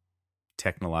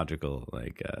technological,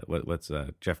 like what's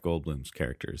Jeff Goldblum's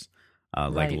characters,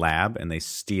 like lab, and they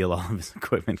steal all of his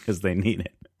equipment because they need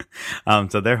it.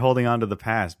 So they're holding on to the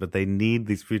past, but they need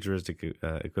these futuristic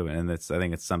equipment, and I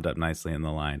think it's summed up nicely in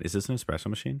the line. Is this an espresso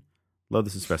machine? Load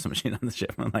this espresso machine on the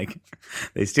ship. Like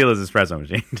they steal his espresso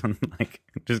machine, like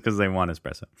just because they want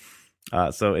espresso.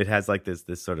 So it has like this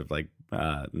sort of like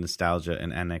nostalgia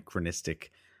and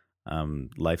anachronistic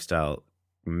lifestyle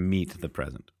meet the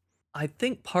present. I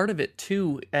think part of it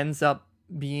too ends up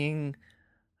being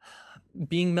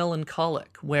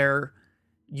melancholic, where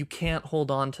you can't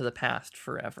hold on to the past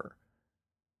forever.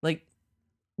 Like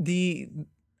the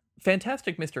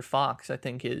Fantastic Mr. Fox, I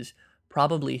think, is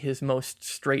probably his most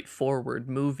straightforward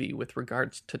movie with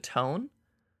regards to tone.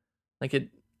 Like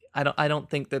I don't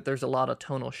think that there's a lot of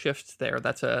tonal shifts there.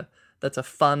 That's a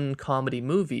fun comedy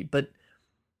movie, but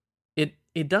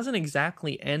it doesn't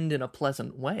exactly end in a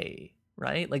pleasant way,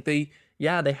 right? Like they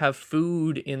have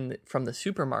food from the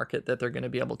supermarket that they're going to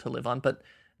be able to live on, but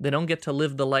they don't get to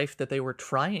live the life that they were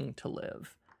trying to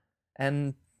live.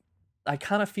 And I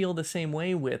kind of feel the same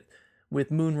way with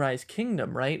Moonrise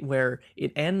Kingdom, right? Where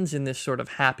it ends in this sort of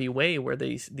happy way where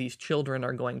these children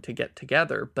are going to get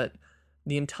together, but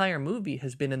the entire movie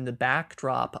has been in the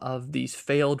backdrop of these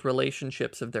failed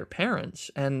relationships of their parents,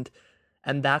 and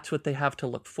that's what they have to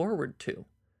look forward to.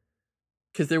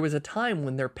 Because there was a time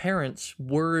when their parents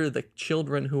were the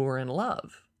children who were in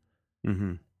love.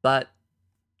 Mm-hmm. But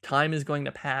time is going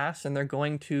to pass and they're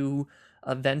going to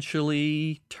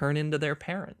eventually turn into their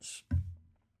parents.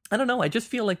 I don't know. I just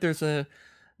feel like there's a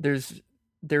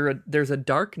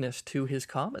darkness to his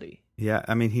comedy. Yeah,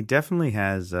 I mean, he definitely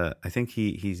has. I think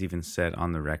he's even said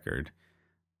on the record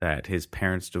that his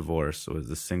parents' divorce was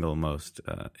the single most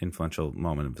influential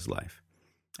moment of his life.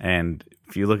 And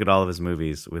if you look at all of his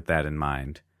movies with that in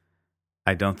mind,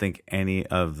 I don't think any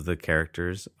of the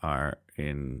characters are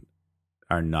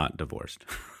not divorced.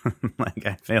 Like,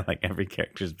 I feel like every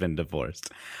character's been divorced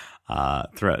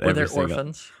throughout. Or they're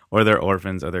orphans. Or they're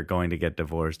orphans, or they're going to get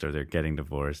divorced, or they're getting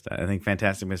divorced. I think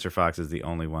Fantastic Mr. Fox is the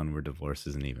only one where divorce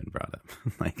isn't even brought up.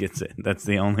 Like, that's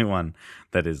the only one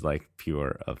that is like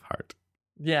pure of heart.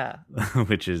 Yeah.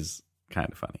 Which is kind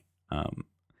of funny.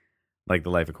 Like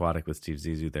The Life Aquatic with Steve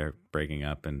Zissou, they're breaking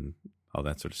up and all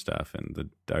that sort of stuff. And the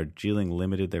Darjeeling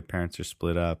Limited, their parents are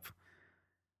split up.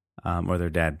 Or their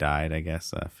dad died, I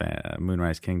guess.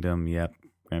 Moonrise Kingdom, yep.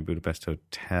 Grand Budapest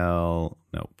Hotel,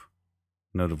 nope.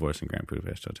 No divorce in Grand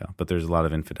Budapest Hotel. But there's a lot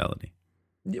of infidelity.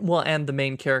 Well, and the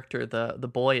main character, the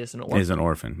boy, is an orphan. Is an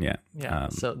orphan, yeah. Yeah,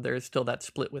 so there's still that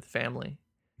split with family.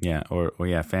 Yeah, or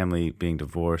family being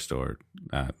divorced, or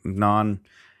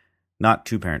not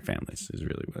two-parent families is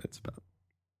really what it's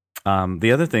about.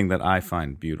 The other thing that I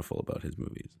find beautiful about his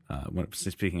movies,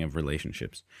 speaking of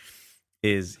relationships,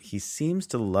 is he seems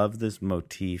to love this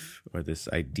motif or this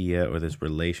idea or this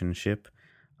relationship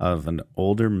of an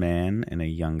older man and a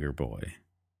younger boy.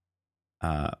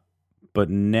 But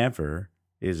never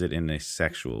is it in a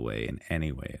sexual way in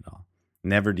any way at all.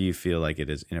 Never do you feel like it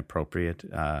is inappropriate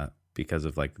because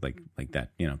of like that,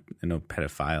 no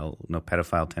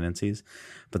pedophile tendencies.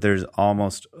 But there's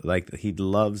almost like he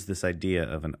loves this idea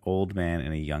of an old man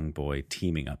and a young boy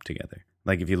teaming up together.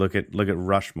 Like if you look at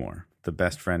Rushmore, the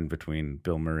best friend between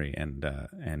Bill Murray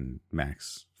and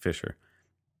Max Fisher,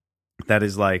 that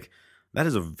is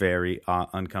a very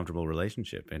uncomfortable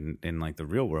relationship in like the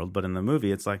real world. But in the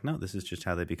movie, it's like, no, this is just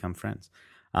how they become friends.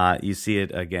 You see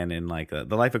it again in like The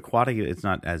Life Aquatic. It's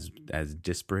not as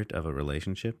disparate of a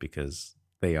relationship because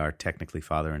they are technically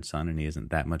father and son, and he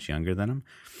isn't that much younger than him.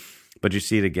 But you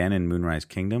see it again in Moonrise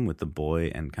Kingdom with the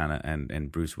boy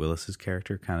and Bruce Willis's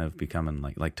character kind of becoming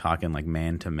like talking like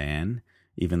man to man,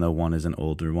 even though one is an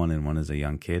older one and one is a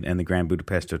young kid. And the Grand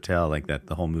Budapest Hotel, like that,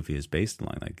 the whole movie is based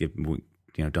on like,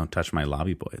 don't touch my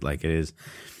lobby boy. Like it is,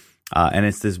 and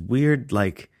it's this weird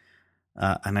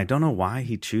and I don't know why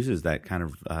he chooses that kind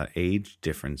of age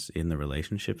difference in the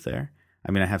relationship there.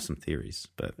 I mean, I have some theories,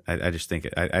 but I just think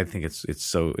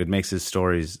it makes his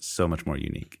stories so much more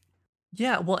unique.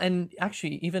 Yeah, well, and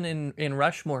actually, even in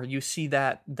Rushmore, you see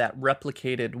that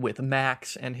replicated with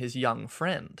Max and his young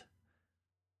friend.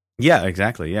 Yeah,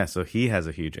 exactly. Yeah, so he has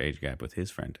a huge age gap with his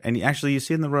friend, and actually, you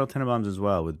see it in the Royal Tenenbaums as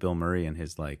well with Bill Murray and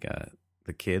his the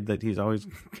kid that he's always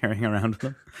carrying around with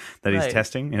him that he's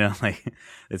testing.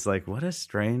 It's like what a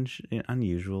strange,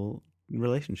 unusual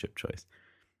relationship choice.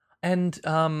 And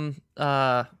curly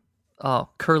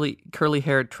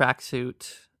haired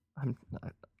tracksuit.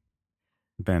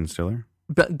 Ben Stiller.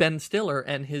 Ben Stiller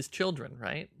and his children,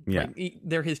 right? Yeah.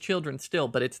 They're his children still,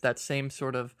 but it's that same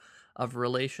sort of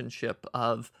relationship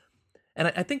of,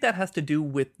 and I think that has to do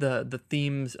with the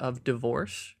themes of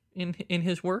divorce in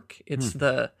his work. It's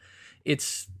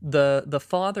the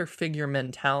father figure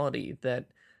mentality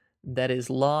that is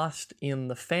lost in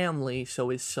the family, so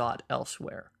is sought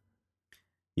elsewhere.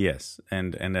 Yes,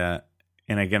 and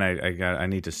again, I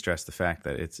need to stress the fact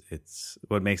that it's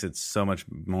what makes it so much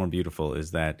more beautiful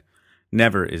is that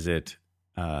never is it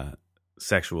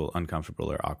sexual,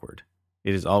 uncomfortable, or awkward.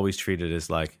 It is always treated as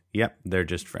like, yep, they're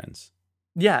just friends.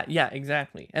 Yeah,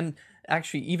 exactly. And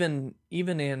actually, even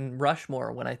in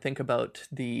Rushmore, when I think about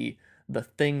the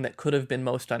thing that could have been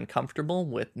most uncomfortable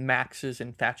with Max's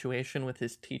infatuation with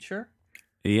his teacher.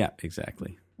 Yeah,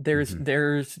 exactly. There's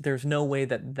no way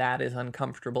that is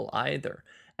uncomfortable either.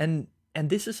 And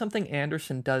this is something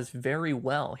Anderson does very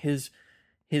well. His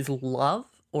love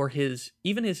or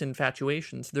even his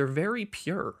infatuations, they're very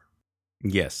pure.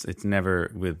 Yes, it's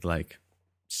never with like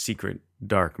secret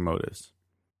dark motives.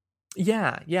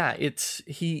 Yeah, it's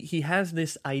he has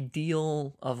this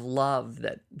ideal of love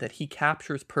that he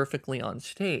captures perfectly on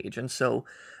stage. And so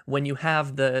when you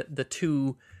have the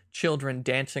two children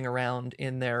dancing around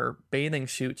in their bathing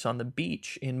suits on the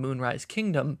beach in Moonrise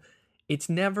Kingdom, it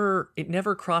never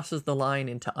crosses the line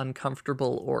into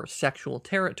uncomfortable or sexual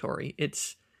territory.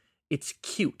 It's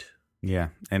cute. Yeah,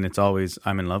 and it's always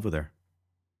I'm in love with her.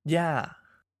 Yeah.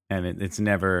 And it's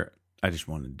never I just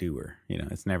want to do her.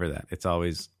 It's never that. It's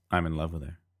always I'm in love with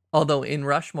her. Although in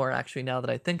Rushmore, actually, now that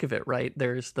I think of it, right,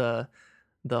 there's the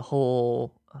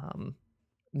whole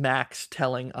Max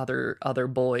telling other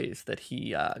boys that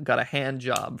he got a hand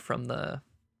job from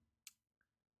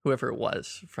whoever it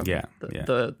was, from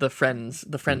the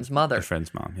friend's mother. The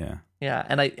friend's mom, yeah. Yeah,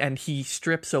 and he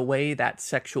strips away that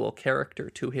sexual character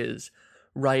to his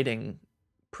writing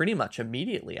pretty much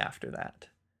immediately after that.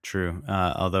 True.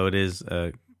 Although it is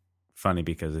funny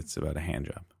because it's about a hand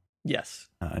job. Yes.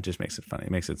 It just makes it funny.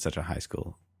 It makes it such a high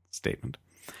school statement.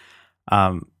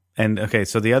 And okay,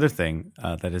 so the other thing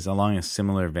that is along a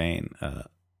similar vein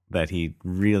that he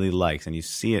really likes, and you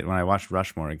see it when I watched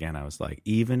Rushmore again, I was like,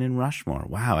 even in Rushmore,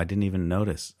 wow, I didn't even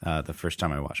notice the first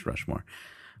time I watched Rushmore.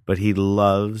 But he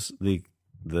loves the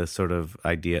sort of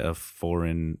idea of all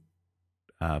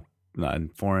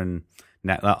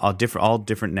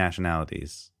different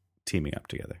nationalities teaming up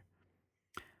together.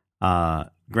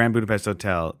 Grand Budapest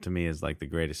Hotel to me is like the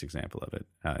greatest example of it,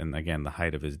 and again the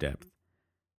height of his depth,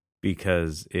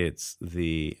 because it's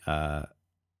the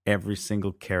every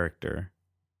single character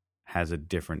has a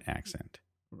different accent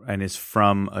and is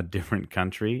from a different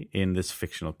country in this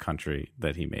fictional country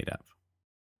that he made up.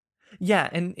 Yeah,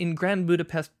 and in Grand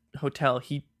Budapest Hotel,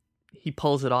 he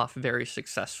pulls it off very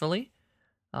successfully.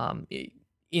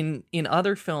 In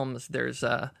other films, there is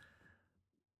a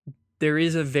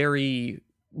very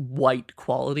white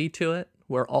quality to it,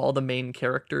 where all the main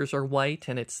characters are white,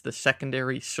 and it's the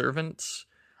secondary servants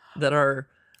that are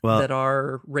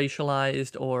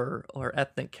racialized or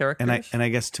ethnic characters. And I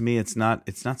guess to me, it's not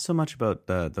so much about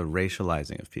the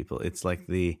racializing of people. It's like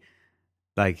he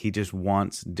just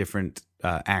wants different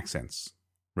accents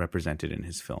represented in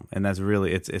his film, and that's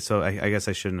really it's so I guess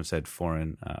I shouldn't have said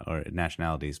foreign or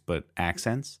nationalities, but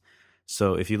accents.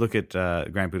 So if you look at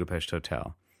Grand Budapest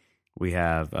Hotel, we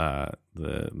have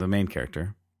the main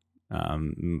character,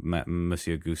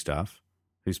 Monsieur Gustave,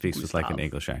 who speaks with like an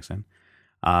English accent.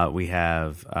 We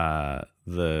have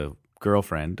the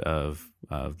girlfriend of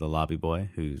the lobby boy,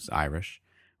 who's Irish.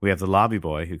 We have the lobby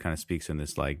boy who kind of speaks in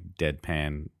this like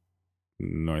deadpan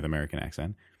North American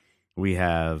accent. We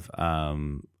have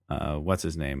what's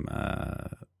his name,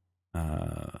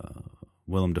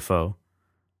 Willem Dafoe,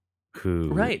 who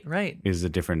right is a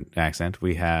different accent.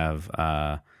 We have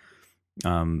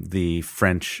the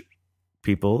French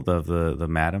people, the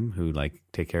madam who like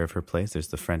take care of her place. There's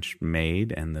the French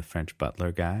maid and the French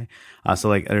butler guy. So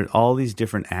like there's all these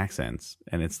different accents,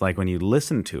 and it's like when you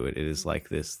listen to it, it is like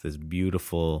this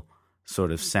beautiful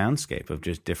sort of soundscape of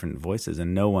just different voices,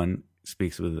 and no one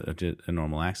speaks with a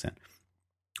normal accent,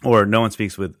 or no one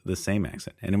speaks with the same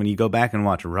accent. And when you go back and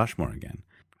watch Rushmore again,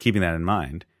 keeping that in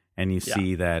mind, and you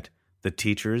see that the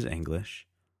teacher is English,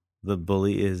 the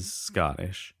bully is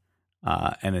Scottish.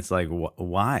 And it's like,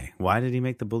 why? Why did he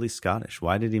make the bully Scottish?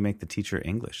 Why did he make the teacher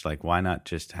English? Like, why not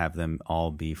just have them all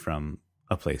be from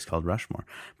a place called Rushmore?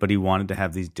 But he wanted to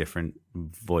have these different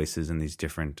voices and these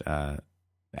different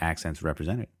accents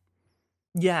represented.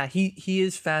 Yeah, he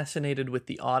is fascinated with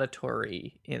the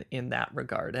auditory in that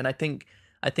regard, and I think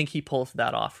he pulls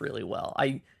that off really well.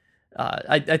 I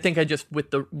think I just with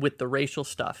the racial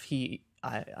stuff, I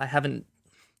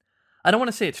don't want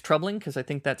to say it's troubling because I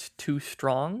think that's too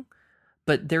strong.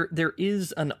 But there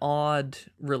is an odd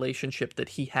relationship that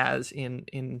he has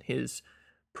in his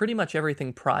pretty much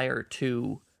everything prior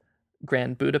to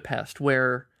Grand Budapest,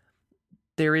 where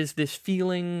there is this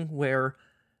feeling where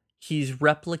he's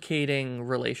replicating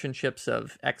relationships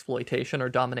of exploitation or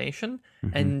domination,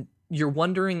 and you're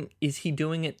wondering, is he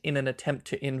doing it in an attempt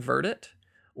to invert it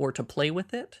or to play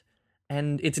with it?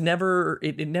 And it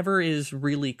never is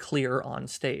really clear on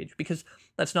stage, because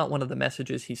that's not one of the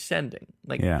messages he's sending.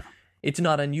 It's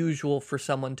not unusual for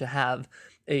someone to have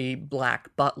a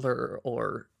black butler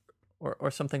or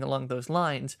something along those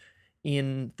lines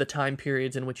in the time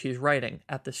periods in which he's writing.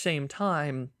 At the same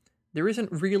time, there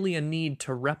isn't really a need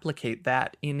to replicate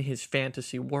that in his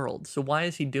fantasy world. So why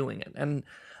is he doing it? And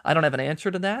I don't have an answer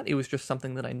to that. It was just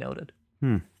something that I noted.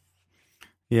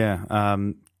 Yeah.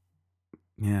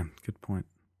 Yeah. Good point.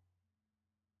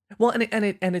 Well,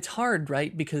 and it's hard,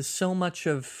 right? Because so much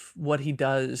of what he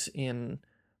does in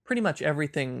pretty much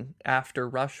everything after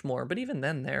Rushmore, but even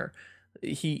then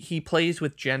he plays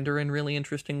with gender in really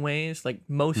interesting ways. Like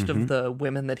most of the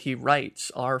women that he writes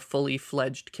are fully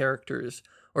fledged characters,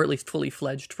 or at least fully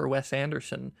fledged for Wes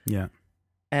Anderson. Yeah.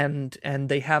 And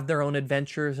they have their own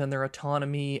adventures and their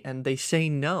autonomy, and they say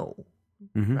no,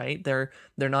 right? They're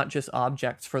not just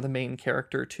objects for the main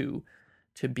character to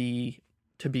be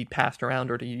passed around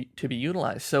or to be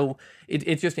utilized. So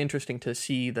it's just interesting to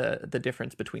see the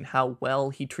difference between how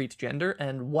well he treats gender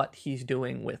and what he's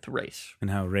doing with race. And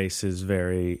how race is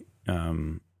very,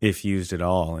 if used at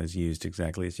all, is used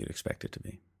exactly as you'd expect it to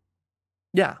be.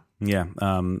 Yeah. Yeah.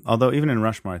 Although even in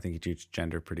Rushmore, I think he treats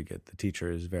gender pretty good. The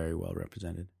teacher is very well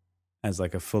represented as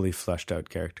like a fully fleshed out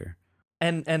character.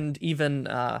 And even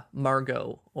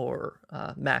Margot, or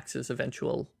Max's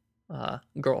eventual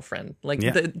girlfriend, like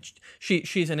Yeah.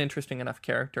 she's an interesting enough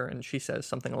character, and she says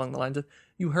something along the lines of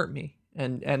 "You hurt me,"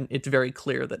 and it's very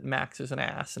clear that Max is an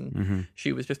ass, and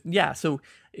she was just So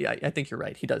I think you're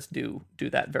right. He does do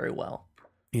that very well.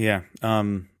 Yeah.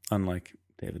 Unlike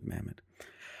David Mamet.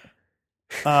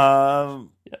 Yeah.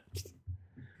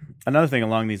 Another thing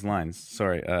along these lines,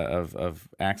 of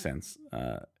accents,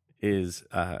 is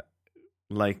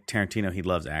like Tarantino, he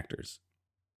loves actors,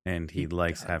 and he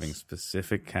likes having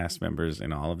specific cast members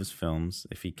in all of his films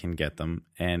if he can get them,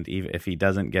 and even if he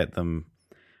doesn't get them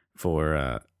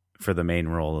for the main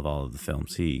role of all of the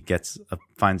films, he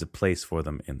finds a place for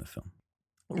them in the film.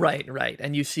 Right,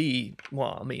 and you see,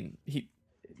 well, I mean,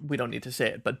 we don't need to say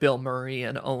it, but Bill Murray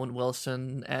and Owen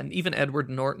Wilson and even Edward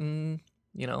Norton,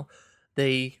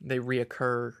 they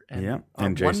reoccur and are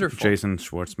wonderful. Jason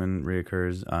Schwartzman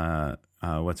reoccurs.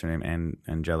 What's her name?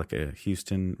 Angelica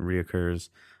Houston reoccurs.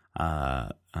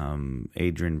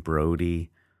 Adrian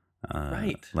Brody.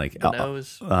 Right. Like the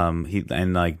nose.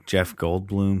 Like Jeff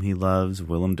Goldblum he loves.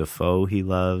 Willem Dafoe he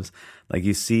loves. Like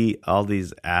you see all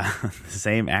these the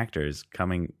same actors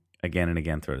coming again and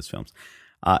again throughout his films.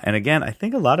 And again, I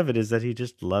think a lot of it is that he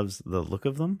just loves the look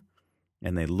of them,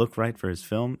 and they look right for his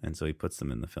film, and so he puts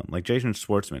them in the film. Like Jason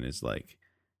Schwartzman is like,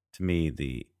 to me,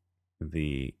 the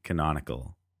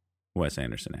canonical Wes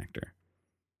Anderson actor.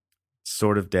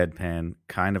 Sort of deadpan,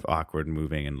 kind of awkward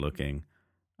moving and looking,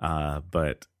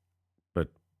 but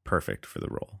perfect for the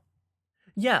role.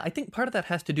 Yeah, I think part of that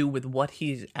has to do with what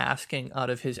he's asking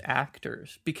out of his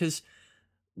actors, because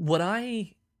what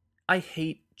I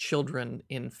hate children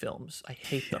in films. I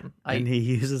hate them. And he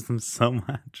uses them so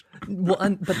much.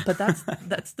 Well, but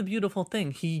that's the beautiful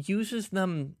thing. He uses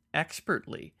them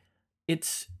expertly.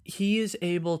 He is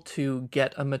able to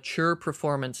get a mature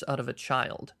performance out of a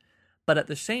child, but at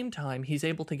the same time, he's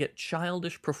able to get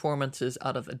childish performances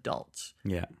out of adults.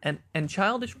 Yeah. And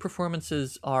childish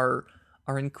performances are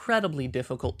incredibly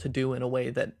difficult to do in a way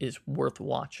that is worth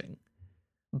watching.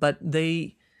 But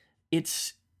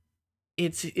it's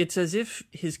as if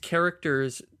his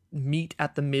characters meet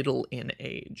at the middle in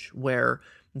age, where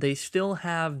they still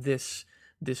have this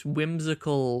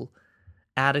whimsical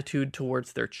attitude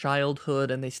towards their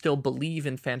childhood, and they still believe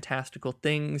in fantastical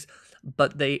things,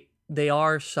 but they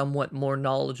are somewhat more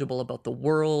knowledgeable about the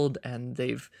world, and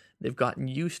they've gotten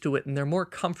used to it, and they're more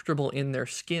comfortable in their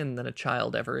skin than a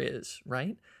child ever is,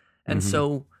 right? And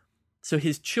so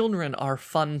his children are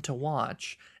fun to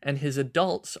watch, and his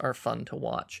adults are fun to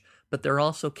watch, but they're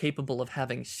also capable of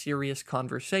having serious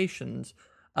conversations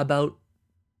about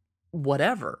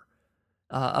whatever.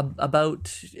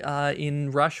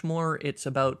 In Rushmore, it's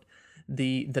about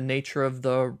the nature of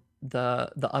the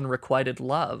unrequited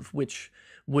love, which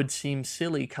would seem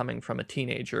silly coming from a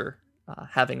teenager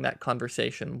having that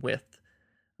conversation with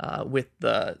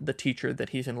the teacher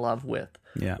that he's in love with.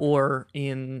 Yeah. Or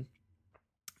in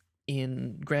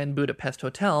Grand Budapest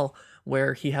Hotel,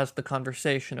 where he has the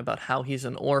conversation about how he's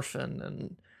an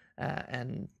orphan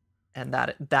and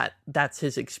that's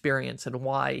his experience and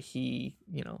why he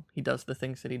does the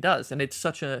things that he does. And it's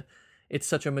such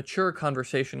a mature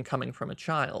conversation coming from a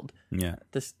child. Yeah.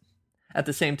 At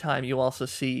the same time, you also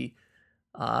see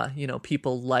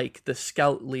people like the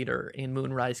scout leader in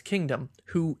Moonrise Kingdom,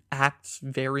 who acts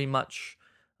very much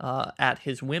at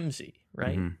his whimsy,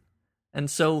 right? Mm-hmm. And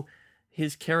so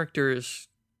his characters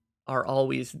are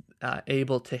always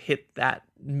able to hit that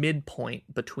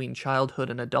midpoint between childhood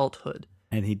and adulthood.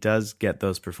 And he does get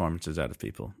those performances out of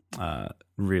people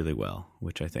really well,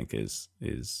 which I think is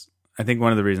I think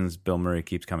one of the reasons Bill Murray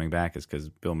keeps coming back is because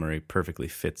Bill Murray perfectly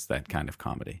fits that kind of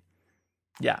comedy.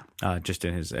 Yeah. Just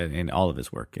in all of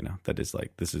his work, that is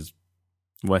like, this is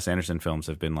Wes Anderson films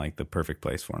have been like the perfect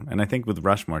place for him. And I think with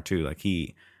Rushmore too, like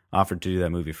he offered to do that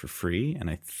movie for free, and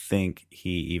I think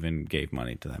he even gave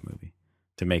money to that movie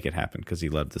to make it happen because he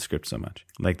loved the script so much.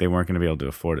 Like they weren't going to be able to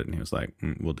afford it, and he was like,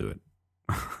 "We'll do it."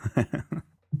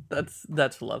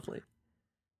 That's lovely.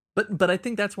 But I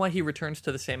think that's why he returns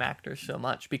to the same actors so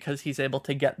much, because he's able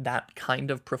to get that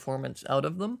kind of performance out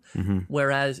of them. Mm-hmm.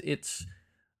 Whereas it's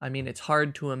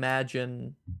hard to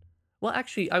imagine. Well,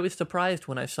 actually, I was surprised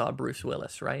when I saw Bruce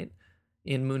Willis, right,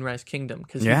 in Moonrise Kingdom,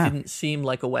 because he didn't seem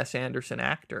like a Wes Anderson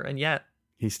actor, and yet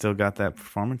he still got that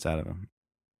performance out of him.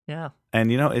 Yeah.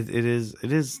 And it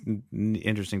is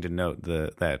interesting to note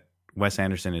that Wes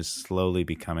Anderson is slowly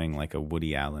becoming like a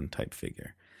Woody Allen type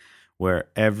figure, where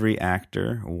every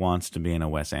actor wants to be in a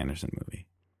Wes Anderson movie.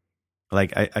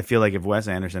 Like, I feel like if Wes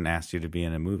Anderson asked you to be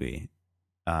in a movie,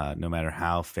 no matter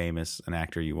how famous an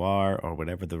actor you are or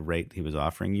whatever the rate he was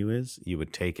offering you is, you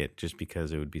would take it just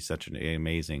because it would be such an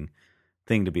amazing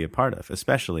thing to be a part of,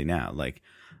 especially now. Like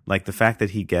the fact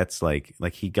that he gets like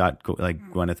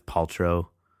Gwyneth Paltrow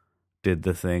did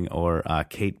the thing, or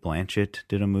Kate Blanchett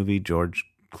did a movie, George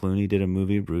Clooney did a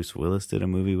movie, Bruce Willis did a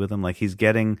movie with him. Like, he's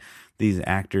getting these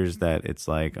actors that it's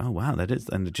like, oh wow, that is,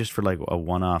 and just for like a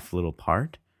one-off little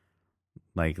part.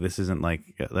 Like, this isn't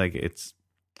like it's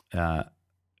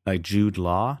like Jude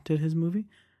Law did his movie,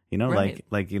 you know, Right.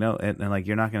 like you know, and like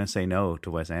you're not going to say no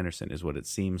to Wes Anderson, is what it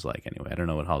seems like anyway. I don't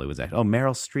know what Hollywood's act. Oh,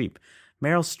 Meryl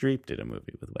Streep did a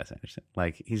movie with Wes Anderson.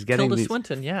 Like, he's getting Tilda these.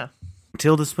 Swinton, yeah.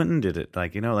 Tilda Swinton did it.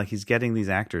 Like, you know, like he's getting these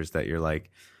actors that you're like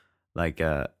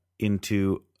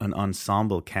into an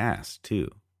ensemble cast too.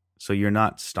 So you're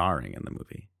not starring in the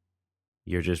movie.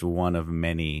 You're just one of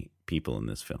many people in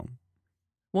this film.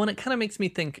 Well, and it kind of makes me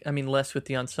think, I mean, less with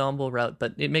the ensemble route,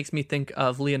 but it makes me think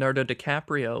of Leonardo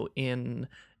DiCaprio in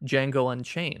Django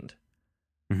Unchained.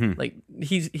 Mm-hmm. Like,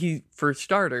 he for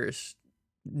starters,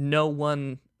 no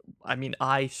one, I mean,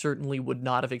 I certainly would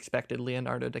not have expected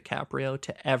Leonardo DiCaprio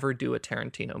to ever do a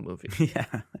Tarantino movie.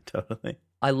 Yeah, totally.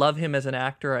 I love him as an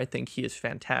actor. I think he is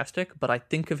fantastic, but I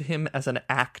think of him as an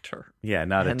actor. Yeah,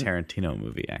 not And- a Tarantino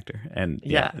movie actor. And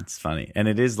Yeah. it's funny. And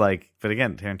it is like, but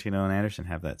again, Tarantino and Anderson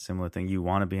have that similar thing. You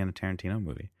want to be in a Tarantino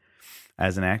movie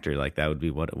as an actor. Like, that would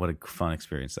be what a fun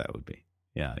experience that would be.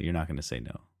 Yeah, you're not going to say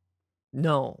no.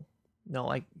 No,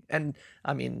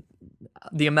 I mean,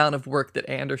 the amount of work that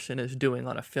Anderson is doing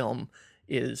on a film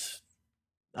is,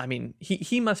 I mean,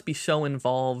 he must be so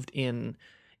involved in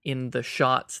the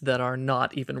shots that are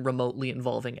not even remotely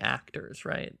involving actors,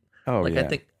 right? Oh, like, yeah. I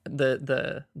think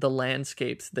the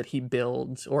landscapes that he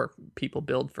builds or people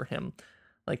build for him,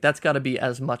 like, that's got to be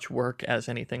as much work as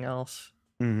anything else.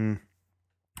 Mm-hmm.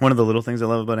 One of the little things I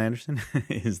love about Anderson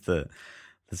is the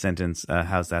sentence,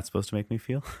 how's that supposed to make me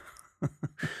feel?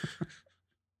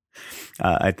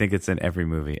 I think it's in every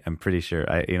movie. I'm pretty sure.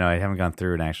 I haven't gone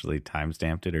through and actually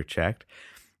timestamped it or checked,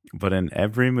 but in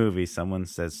every movie, someone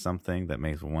says something that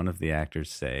makes one of the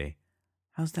actors say,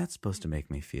 how's that supposed to make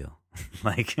me feel?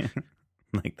 like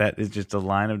that is just a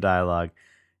line of dialogue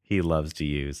he loves to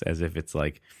use, as if it's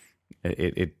like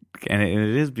it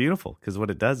is beautiful, because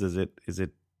what it does is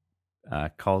it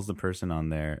calls the person on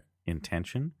their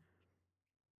intention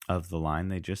of the line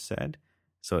they just said.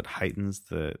 So it heightens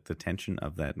the tension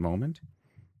of that moment,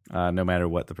 no matter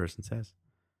what the person says.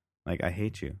 Like, I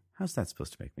hate you. How's that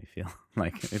supposed to make me feel?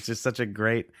 Like, it's just such a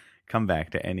great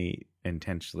comeback to any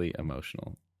intensely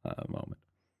emotional moment.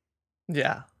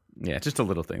 Yeah. Yeah, just a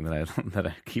little thing that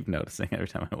I keep noticing every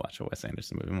time I watch a Wes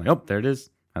Anderson movie. I'm like, oh, there it is.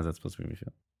 How's that supposed to make me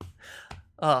feel?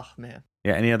 Oh, man.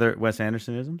 Yeah, any other Wes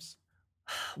Andersonisms?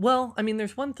 Well, I mean,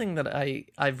 there's one thing that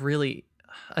I've really,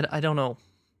 I don't know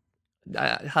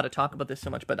how to talk about this so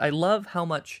much, but I love how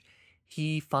much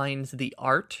he finds the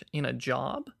art in a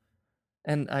job.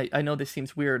 And I know this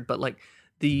seems weird, but like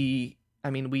we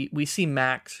see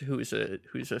Max, who's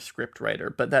a script writer,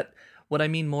 but that what I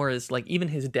mean more is like even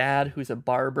his dad, who's a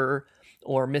barber,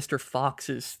 or Mr.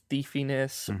 Fox's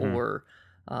thiefiness, Mm-hmm. or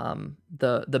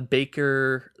the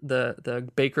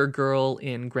baker girl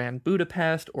in Grand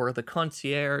Budapest, or the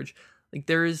concierge. Like,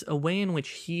 there is a way in which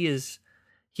he is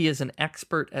an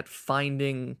expert at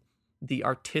finding the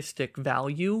artistic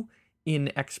value in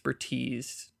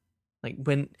expertise. Like,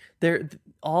 when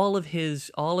all of his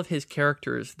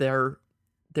characters, they're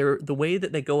the way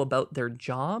that they go about their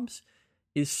jobs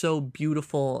is so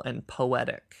beautiful and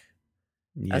poetic,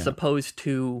 Yeah. as opposed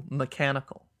to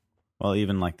mechanical. Well,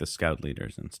 even like the scout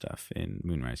leaders and stuff in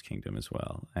Moonrise Kingdom as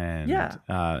well. And Yeah.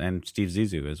 And Steve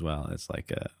Zissou as well. It's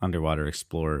like a underwater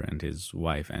explorer and his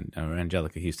wife, and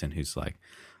Angelica Houston, who's like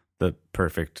the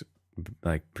perfect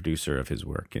like producer of his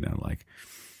work, you know, like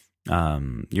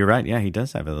you're right. Yeah, he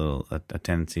does have a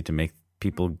tendency to make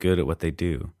people good at what they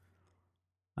do.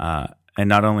 And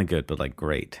not only good, but like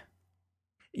great.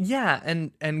 Yeah,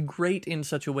 and great in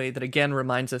such a way that again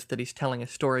reminds us that he's telling a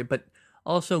story, but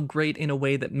also great in a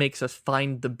way that makes us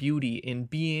find the beauty in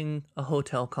being a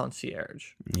hotel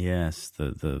concierge. Yes,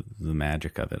 the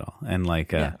magic of it all. And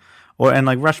like Yeah. and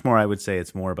like Rushmore, I would say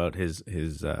it's more about his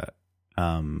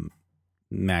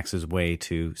Max's way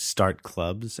to start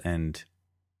clubs and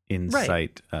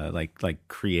incite like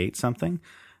create something.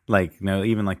 Like, you know,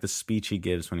 even like the speech he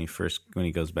gives when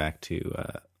he goes back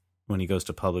to when he goes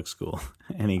to public school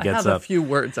and he gets I have up. a few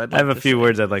words I'd like I have a to few say.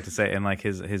 words I'd like to say, and like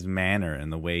his manner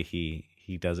and the way he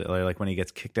does it, like when he gets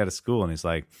kicked out of school and he's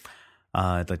like,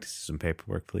 I'd like to see some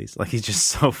paperwork, please. Like, he's just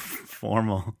so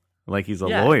formal, like he's a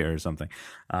Yeah. lawyer or something.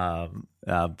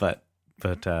 But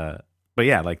but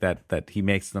yeah, like that he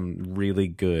makes them really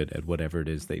good at whatever it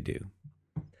is they do.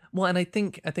 Well, and I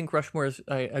think Rushmore is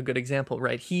a good example,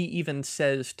 right? He even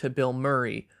says to Bill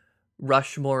Murray,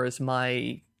 "Rushmore is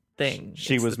my thing."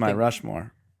 She It's was the my thing.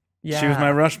 Rushmore. Yeah, She was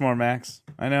my Rushmore, Max.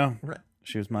 I know. Right.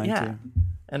 She was mine Yeah. too.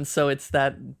 And so it's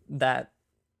that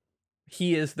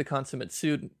he is the consummate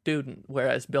student,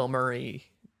 whereas Bill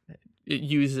Murray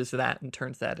uses that and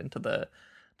turns that into the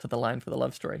line for the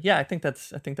love story. Yeah, I think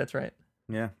that's right.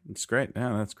 Yeah, it's great.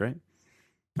 Yeah, that's great.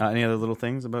 Any other little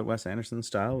things about Wes Anderson's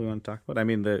style we want to talk about? I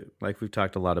mean, like we've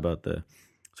talked a lot about the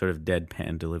sort of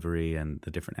deadpan delivery and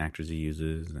the different actors he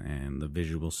uses and the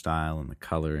visual style and the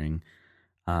coloring.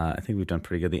 I think we've done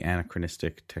pretty good. The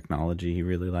anachronistic technology he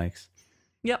really likes.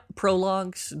 Yep,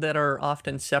 prologues that are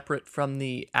often separate from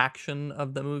the action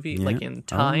of the movie, Yeah. like in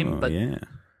time, Oh, but yeah.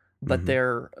 but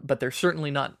they're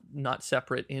certainly not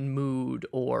separate in mood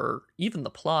or even the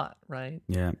plot, right?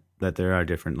 Yeah, that there are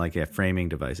different framing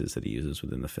devices that he uses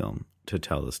within the film to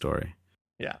tell the story.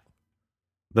 Yeah.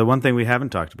 The one thing we haven't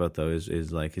talked about though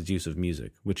is like his use of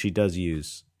music, which he does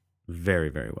use very,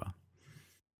 very well.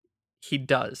 He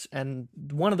does. And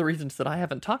one of the reasons that I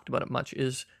haven't talked about it much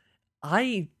is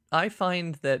I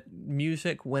find that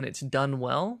music, when it's done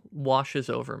well, washes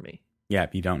over me. Yeah,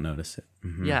 you don't notice it.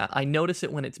 Mm-hmm. Yeah, I notice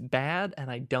it when it's bad,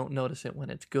 and I don't notice it when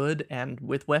it's good. And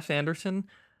with Wes Anderson,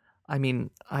 I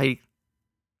mean,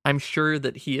 I'm sure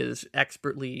that he is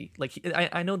expertly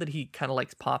I know that he kind of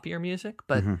likes poppier music,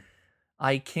 but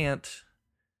I can't.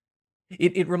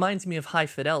 It reminds me of High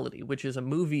Fidelity, which is a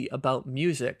movie about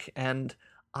music, and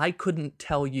I couldn't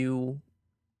tell you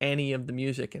any of the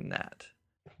music in that.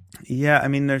 Yeah, I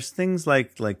mean, there's things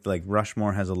like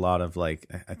Rushmore has a lot of I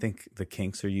think the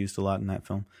Kinks are used a lot in that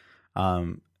film,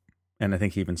 and I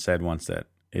think he even said once that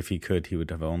if he could, he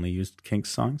would have only used Kinks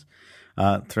songs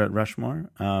throughout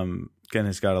Rushmore. Again,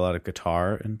 it's got a lot of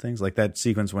guitar and things like that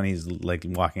sequence when he's like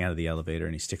walking out of the elevator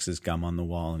and he sticks his gum on the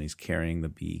wall and he's carrying the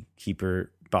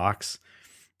beekeeper box,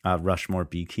 Rushmore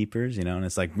Beekeepers, and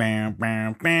it's like bam,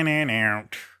 bam, bam, bam.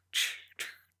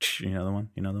 You know the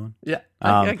one? Yeah,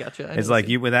 I gotcha. It's like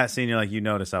you with that scene, you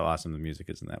notice how awesome the music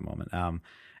is in that moment.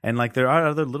 And like there are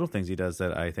other little things he does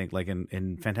that I think, like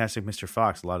in Fantastic Mr.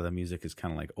 Fox, a lot of the music is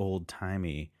kind of like old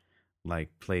timey,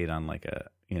 like played on like a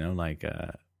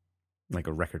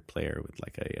record player with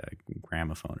like a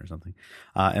gramophone or something.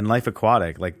 And Life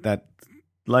Aquatic,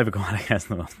 Life Aquatic has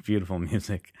the most beautiful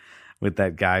music with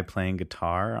that guy playing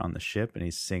guitar on the ship and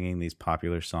he's singing these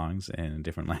popular songs in a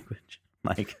different language.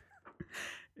 Like.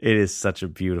 It is such a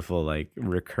beautiful,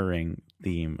 recurring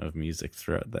theme of music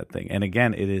throughout that thing. And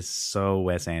again, it is so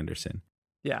Wes Anderson.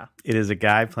 Yeah. It is a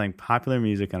guy playing popular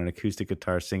music on an acoustic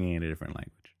guitar singing in a different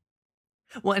language.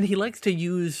 Well, and he likes to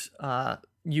use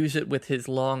it with his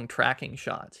long tracking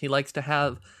shots. He likes to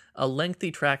have a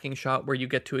lengthy tracking shot where you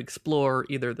get to explore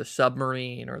either the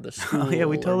submarine or the school. Oh yeah,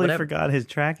 we totally whatever. forgot his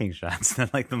tracking shots.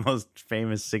 Like the most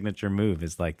famous signature move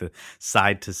is like the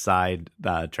side to side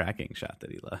tracking shot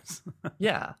that he loves.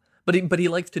 Yeah, but he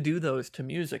likes to do those to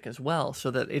music as well,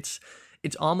 so that it's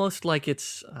almost like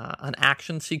it's an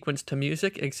action sequence to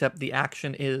music, except the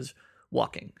action is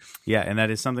walking. Yeah, and that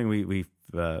is something we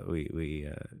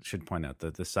should point out,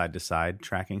 that the side to side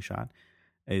tracking shot.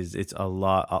 It's a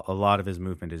lot of his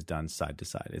movement is done side to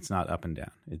side. It's not up and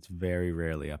down. It's very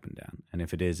rarely up and down. And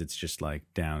if it is, it's just like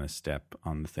down a step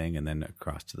on the thing and then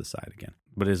across to the side again.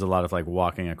 But it is a lot of like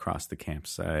walking across the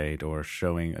campsite or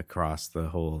showing across the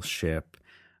whole ship.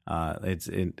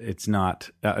 It's not.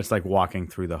 It's like walking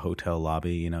through the hotel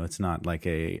lobby. It's not like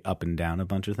a up and down a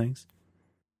bunch of things.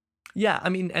 Yeah, I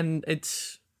mean, and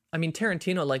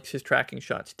Tarantino likes his tracking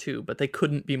shots too, but they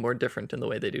couldn't be more different in the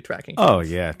way they do tracking shots. Oh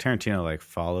yeah, Tarantino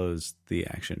follows the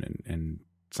action and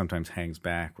sometimes hangs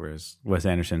back, whereas Wes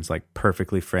Anderson's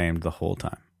perfectly framed the whole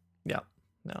time. Yeah,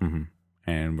 no. Mm-hmm.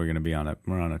 And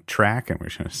we're on a track and we're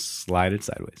going to slide it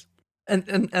sideways.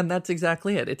 And that's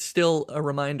exactly it. It's still a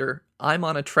reminder. I'm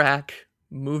on a track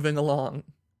moving along.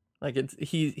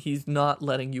 He's not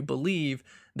letting you believe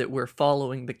that we're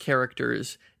following the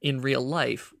characters in real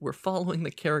life. We're following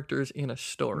the characters in a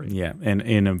story. Yeah, and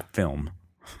in a film.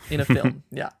 In a film,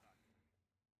 yeah.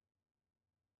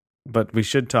 But we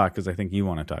should talk, because I think you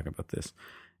want to talk about this,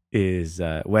 is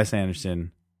Wes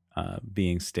Anderson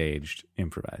being staged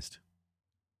improvised.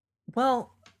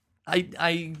 Well,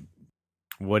 I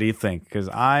What do you think? Because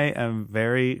I am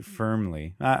very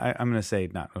firmly, I'm going to say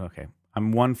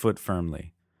I'm 1 foot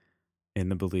firmly in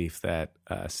the belief that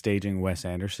staging Wes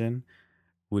Anderson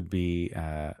would be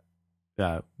in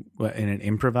an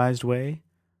improvised way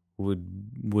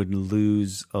would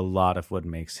lose a lot of what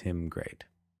makes him great.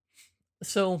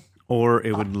 So Or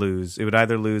it would lose. It would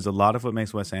either lose a lot of what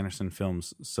makes Wes Anderson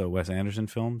films so Wes Anderson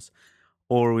films,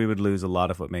 or we would lose a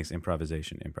lot of what makes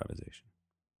improvisation.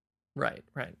 Right.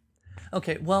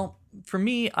 Okay, well, for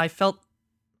me, I felt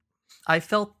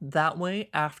that way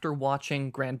after watching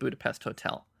Grand Budapest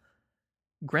Hotel.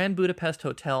 Grand Budapest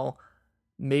Hotel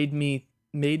made me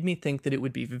think that it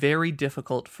would be very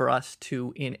difficult for us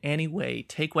to in any way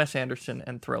take Wes Anderson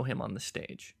and throw him on the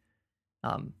stage.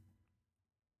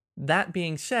 That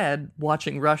being said,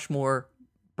 watching Rushmore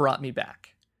brought me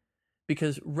back,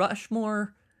 because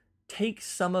Rushmore takes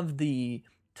some of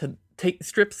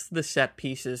strips the set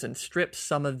pieces and strips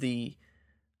some of the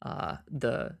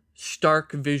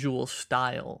stark visual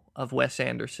style of Wes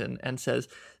Anderson and says,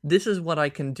 this is what I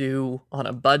can do on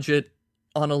a budget,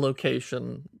 on a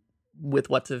location, with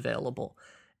what's available.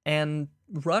 And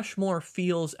Rushmore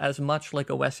feels as much like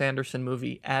a Wes Anderson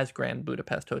movie as Grand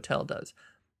Budapest Hotel does,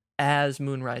 as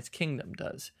Moonrise Kingdom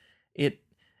does. It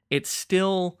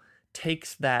still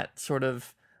takes that sort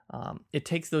of, it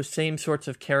takes those same sorts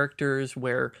of characters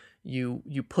where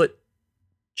you put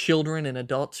children in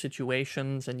adult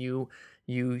situations and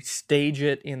you stage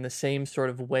it in the same sort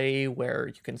of way where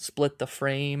you can split the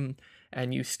frame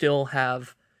and you still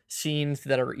have scenes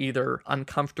that are either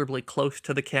uncomfortably close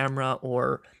to the camera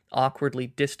or awkwardly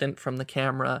distant from the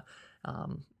camera.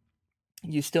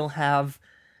 You still have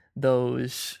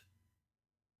those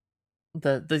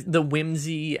the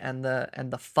whimsy and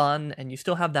the fun, and you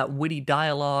still have that witty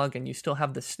dialogue, and you still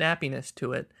have the snappiness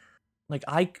to it. Like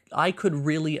I could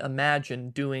really imagine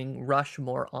doing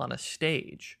Rushmore on a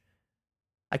stage.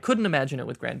 I couldn't imagine it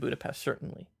with Grand Budapest,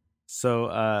 certainly. So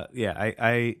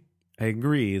I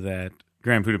agree that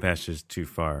Grand Budapest is too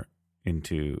far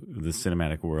into the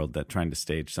cinematic world, that trying to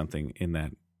stage something in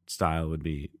that style would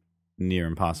be near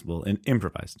impossible and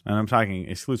improvised. And I'm talking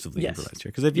exclusively improvised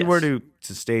here. Because if you were to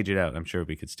stage it out, I'm sure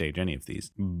we could stage any of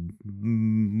these.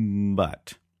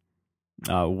 But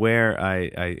where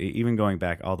I even going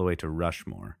back all the way to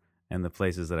Rushmore and the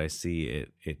places that I see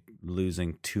it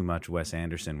losing too much Wes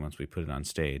Anderson once we put it on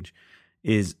stage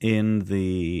is in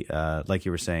the, like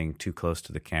you were saying, too close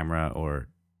to the camera or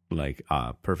like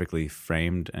perfectly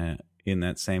framed in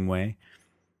that same way.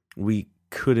 We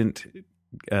couldn't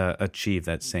achieve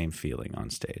that same feeling on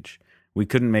stage. We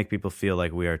couldn't make people feel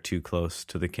like we are too close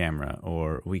to the camera,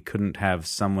 or we couldn't have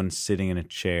someone sitting in a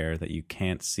chair that you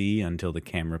can't see until the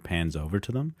camera pans over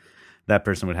to them. That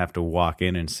person would have to walk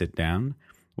in and sit down,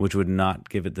 which would not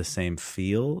give it the same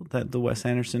feel that the Wes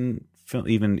Anderson film,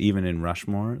 even in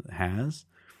Rushmore, has.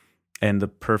 And the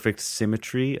perfect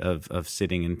symmetry of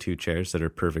sitting in two chairs that are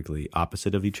perfectly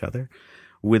opposite of each other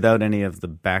without any of the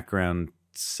background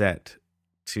set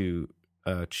to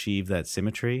achieve that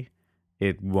symmetry,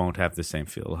 it won't have the same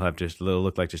feel. It'll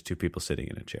look like just two people sitting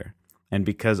in a chair. And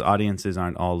because audiences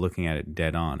aren't all looking at it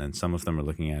dead on, and some of them are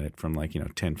looking at it from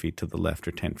 10 feet to the left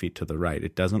or 10 feet to the right,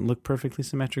 it doesn't look perfectly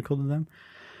symmetrical to them.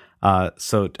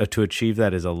 So to achieve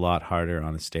that is a lot harder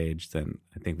on a stage than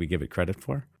I think we give it credit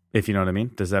for. If you know what I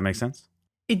mean. Does that make sense?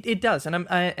 It does,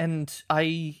 and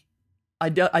I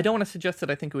don't want to suggest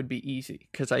that I think it would be easy,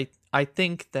 because I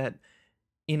think that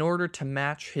in order to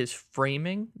match his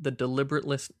framing, the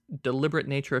deliberate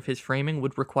nature of his framing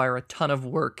would require a ton of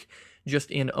work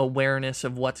just in awareness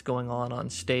of what's going on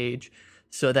stage,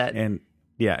 so that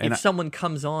if someone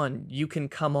comes on, you can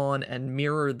come on and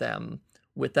mirror them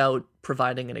without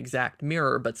providing an exact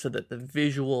mirror, but so that the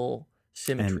visual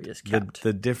symmetry is kept.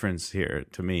 The difference here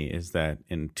to me is that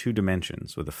in 2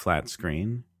 dimensions with a flat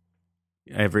screen,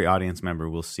 every audience member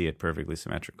will see it perfectly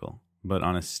symmetrical. But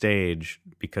on a stage,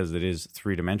 because it is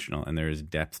 3-dimensional and there is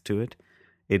depth to it,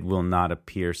 it will not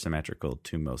appear symmetrical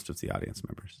to most of the audience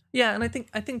members. Yeah, and I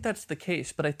think that's the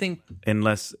case, but I think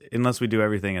unless we do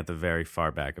everything at the very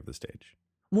far back of the stage.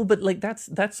 Well, but that's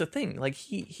the thing. Like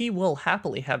he will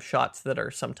happily have shots that are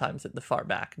sometimes at the far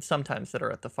back and sometimes that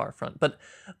are at the far front. But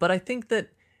I think that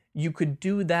you could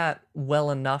do that well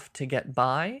enough to get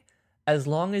by, as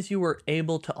long as you were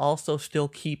able to also still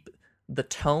keep the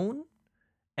tone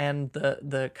and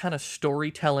the kind of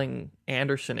storytelling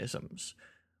Andersonisms.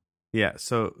 Yeah,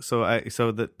 so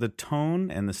the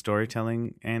tone and the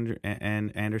storytelling and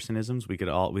Andersonisms we could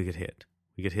hit.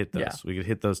 We could hit those. Yeah. We could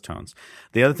hit those tones.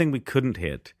 The other thing we couldn't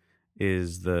hit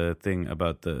is the thing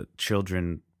about the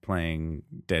children playing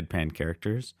deadpan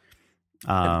characters,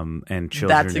 and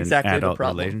children in adult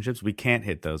relationships. We can't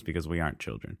hit those because we aren't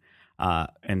children,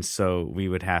 and so we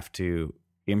would have to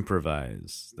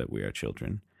improvise that we are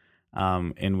children.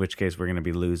 In which case, we're going to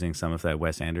be losing some of that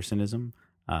Wes Andersonism.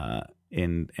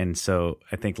 And so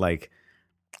I think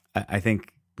I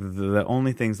think the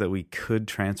only things that we could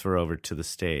transfer over to the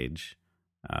stage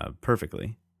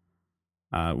perfectly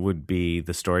would be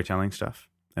the storytelling stuff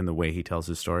and the way he tells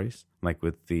his stories, like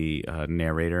with the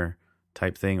narrator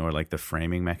type thing, or like the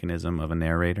framing mechanism of a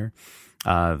narrator.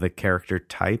 The character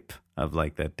type of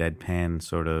like that deadpan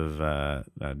sort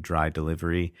of dry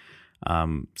delivery,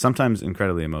 sometimes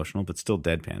incredibly emotional, but still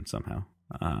deadpan somehow.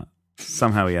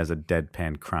 Somehow he has a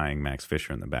deadpan crying Max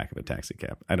Fisher in the back of a taxi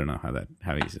cab. I don't know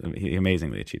how he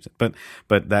amazingly achieves it,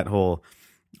 but that whole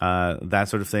that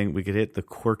sort of thing. We could hit the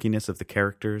quirkiness of the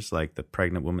characters, like the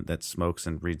pregnant woman that smokes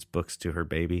and reads books to her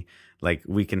baby. Like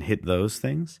we can hit those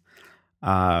things,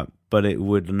 but it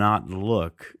would not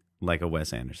look like a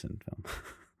Wes Anderson film.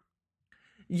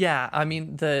 Yeah, I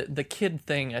mean the kid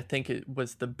thing, I think it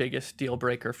was the biggest deal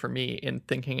breaker for me in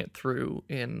thinking it through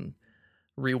in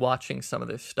rewatching some of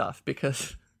this stuff,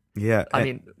 because yeah,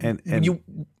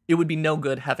 it would be no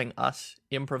good having us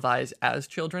improvise as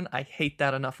children. I hate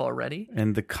that enough already.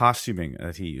 And the costuming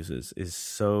that he uses is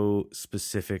so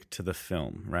specific to the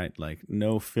film, right? Like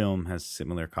no film has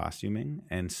similar costuming.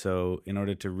 And so in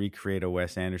order to recreate a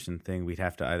Wes Anderson thing, we'd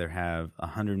have to either have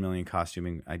 100 million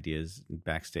costuming ideas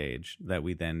backstage that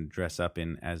we then dress up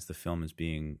in as the film is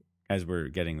being, as we're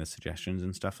getting the suggestions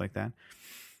and stuff like that.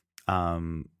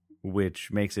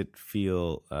 Which makes it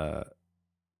feel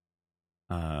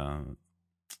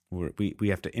we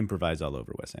have to improvise all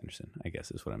over Wes Anderson, I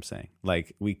guess is what I'm saying.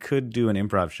 Like we could do an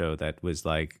improv show that was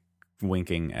like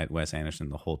winking at Wes Anderson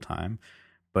the whole time,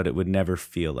 but it would never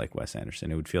feel like Wes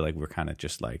Anderson. It would feel like we're kind of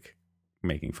just like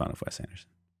making fun of Wes Anderson.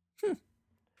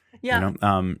 Yeah. You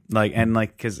know? Like, and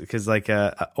like, cause like,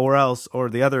 or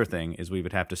the other thing is we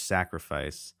would have to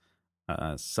sacrifice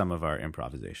some of our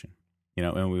improvisation, you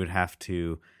know, and we would have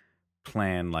to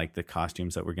plan like the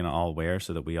costumes that we're going to all wear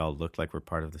so that we all look like we're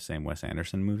part of the same Wes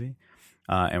Anderson movie.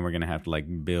 And we're going to have to like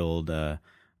build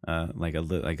like a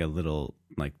little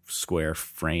like square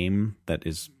frame that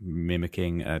is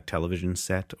mimicking a television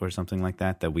set or something like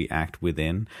that we act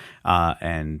within,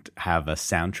 and have a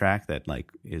soundtrack that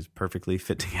like is perfectly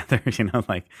fit together, you know,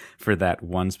 like for that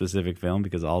one specific film,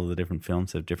 because all of the different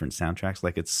films have different soundtracks.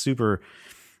 Like it's super,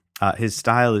 his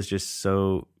style is just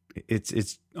so,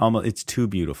 it's too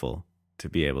beautiful to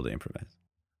be able to improvise.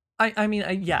 I mean,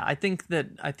 I think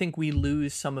we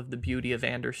lose some of the beauty of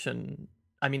Anderson.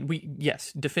 I mean,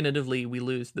 definitively we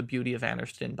lose the beauty of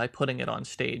Anderson by putting it on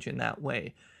stage in that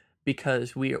way,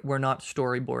 because we're not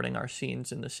storyboarding our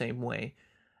scenes in the same way.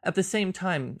 At the same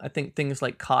time, I think things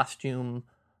like costume,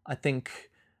 I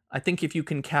think if you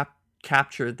can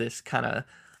capture this kind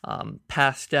of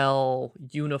pastel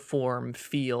uniform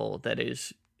feel that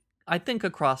is, I think,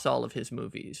 across all of his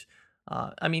movies.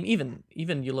 I mean,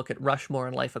 even you look at Rushmore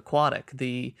and Life Aquatic,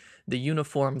 the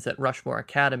uniforms at Rushmore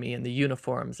Academy and the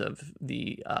uniforms of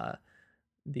the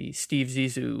Steve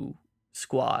Zissou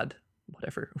squad,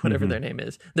 whatever their name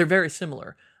is, they're very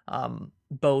similar,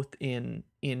 both in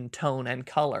tone and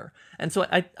color. And so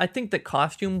I think that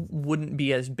costume wouldn't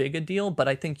be as big a deal, but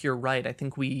I think you're right. I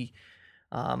think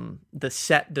the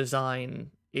set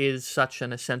design is such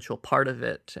an essential part of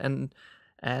it, and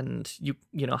you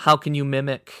know, how can you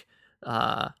mimic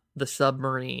the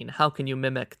submarine? How can you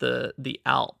mimic the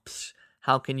Alps?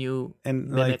 How can you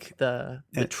mimic the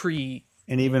tree?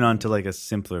 And even onto like a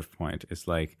simpler point, it's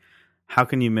like, how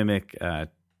can you mimic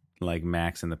like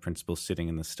Max and the principal sitting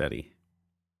in the study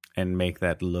and make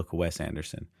that look Wes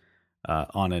Anderson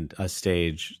on a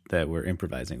stage that we're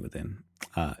improvising within,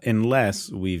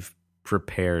 unless we've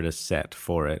prepared a set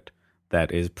for it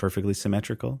that is perfectly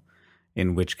symmetrical,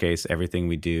 in which case everything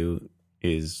we do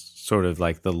is sort of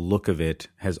like the look of it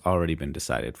has already been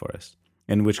decided for us,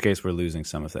 in which case we're losing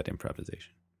some of that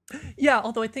improvisation. Yeah,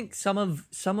 although I think some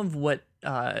of what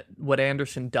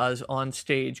Anderson does on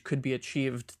stage could be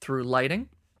achieved through lighting.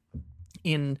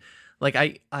 In like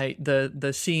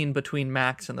the scene between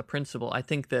Max and the principal, I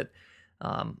think that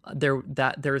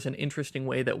there's an interesting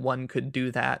way that one could do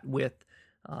that with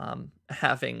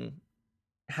having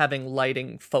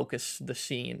lighting focus the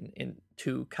scene in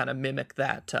to kind of mimic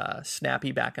that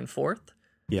snappy back and forth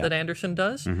that Anderson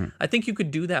does. Mm-hmm. I think you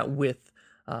could do that with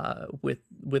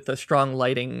a strong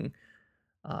lighting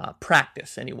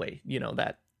practice anyway. You know,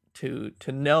 that to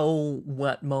know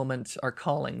what moments are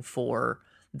calling for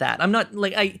that. I'm not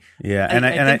like I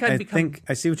think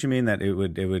I see what you mean, that it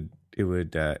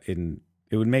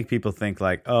would make people think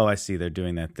like, oh, I see, they're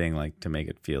doing that thing like to make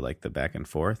it feel like the back and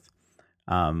forth.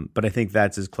 But I think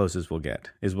that's as close as we'll get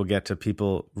to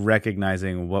people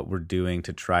recognizing what we're doing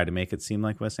to try to make it seem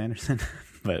like Wes Anderson.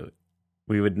 But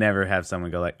we would never have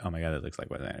someone go like, oh my God, that looks like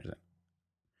Wes Anderson.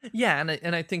 Yeah,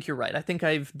 and I think you're right. I think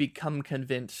I've become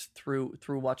convinced through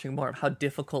watching more of how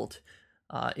difficult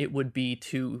it would be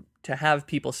to have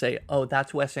people say, oh,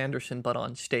 that's Wes Anderson, but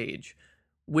on stage,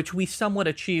 which we somewhat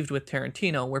achieved with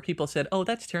Tarantino, where people said, "Oh,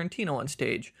 that's Tarantino on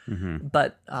stage." Mm-hmm.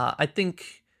 But I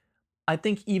think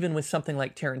even with something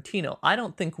like Tarantino, I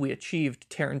don't think we achieved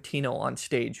Tarantino on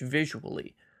stage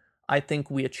visually. I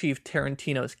think we achieved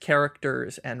Tarantino's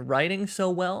characters and writing so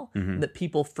well that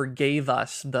people forgave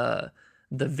us the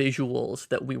visuals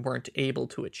that we weren't able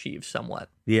to achieve somewhat.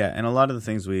 Yeah, and a lot of the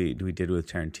things we did with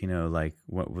Tarantino, like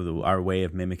our way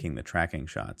of mimicking the tracking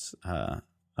shots,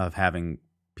 of having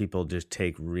people just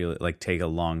take a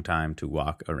long time to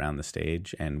walk around the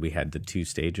stage, and we had the 2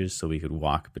 stages, so we could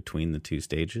walk between the 2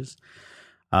 stages.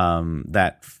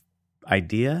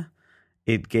 Idea,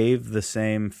 it gave the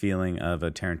same feeling of a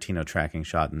Tarantino tracking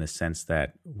shot in the sense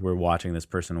that we're watching this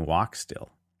person walk still,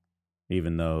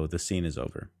 even though the scene is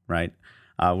over, right?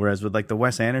 Whereas with like the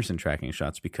Wes Anderson tracking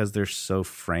shots, because they're so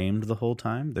framed the whole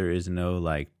time, there is no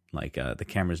the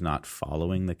camera's not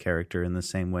following the character in the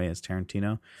same way as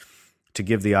Tarantino. To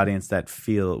give the audience that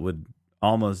feel, it would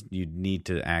almost, you'd need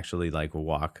to actually like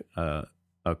walk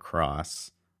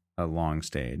across a long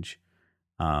stage,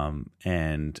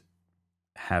 and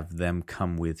have them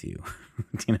come with you.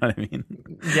 Do you know what I mean?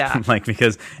 Yeah. Like,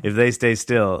 because if they stay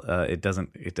still,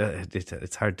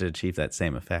 it's hard to achieve that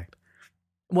same effect.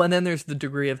 Well, and then there's the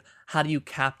degree of how do you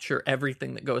capture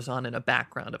everything that goes on in a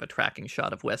background of a tracking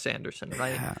shot of Wes Anderson,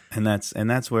 right? Yeah. And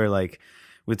that's where, like,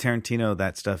 with Tarantino,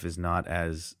 that stuff is not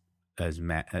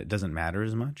it doesn't matter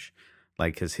as much,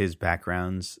 like, because his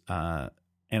backgrounds, and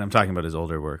I'm talking about his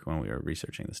older work when we were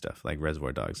researching the stuff, like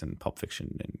Reservoir Dogs and Pulp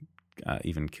Fiction and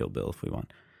even Kill Bill if we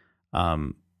want.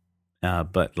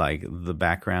 But like the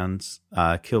backgrounds,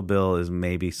 Kill Bill is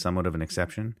maybe somewhat of an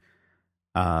exception.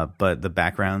 But the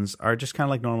backgrounds are just kind of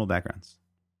like normal backgrounds,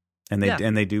 and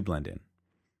they do blend in,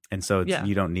 and so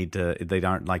you don't need to. They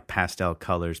aren't like pastel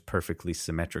colors, perfectly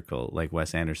symmetrical like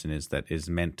Wes Anderson is. That is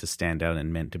meant to stand out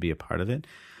and meant to be a part of it.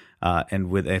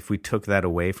 And if we took that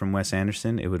away from Wes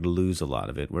Anderson, it would lose a lot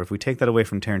of it. Where if we take that away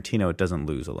from Tarantino, it doesn't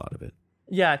lose a lot of it.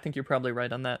 Yeah, I think you're probably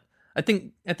right on that. I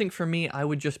think for me, I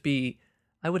would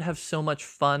have so much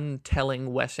fun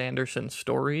telling Wes Anderson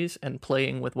stories and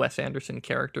playing with Wes Anderson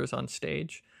characters on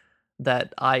stage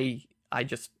that I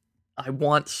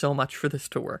want so much for this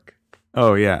to work.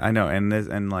 Oh yeah, I know,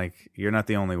 and like you're not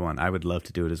the only one. I would love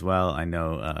to do it as well. I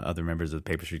know other members of the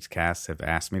Paper Streets cast have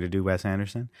asked me to do Wes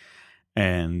Anderson,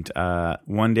 and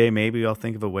one day maybe I'll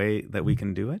think of a way that we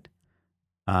can do it.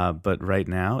 But right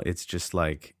now, it's just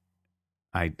like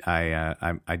I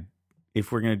if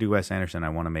we're going to do Wes Anderson, I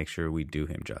want to make sure we do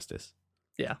him justice.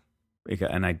 Yeah.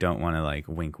 And I don't want to like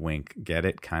wink, wink, get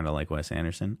it, kind of like Wes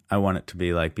Anderson. I want it to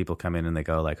be like people come in and they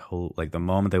go like the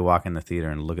moment they walk in the theater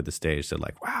and look at the stage, they're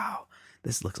like, wow,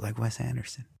 this looks like Wes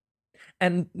Anderson.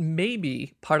 And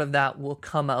maybe part of that will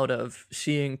come out of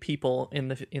seeing people in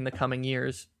the coming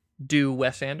years do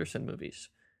Wes Anderson movies,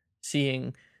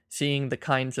 seeing the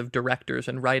kinds of directors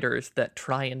and writers that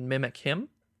try and mimic him.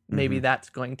 Maybe that's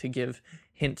going to give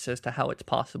hints as to how it's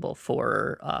possible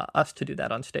for us to do that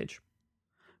on stage.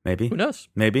 Maybe. Who knows?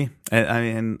 Maybe.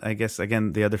 And I guess,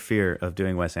 again, the other fear of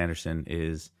doing Wes Anderson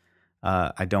is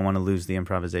I don't want to lose the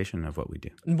improvisation of what we do.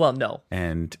 Well, no.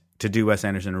 And to do Wes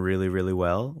Anderson really, really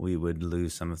well, we would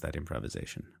lose some of that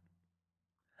improvisation.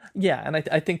 Yeah, and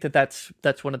I think that's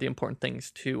one of the important things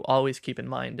to always keep in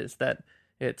mind is that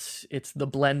it's the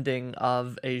blending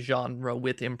of a genre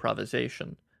with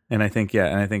improvisation. And I think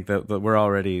that we're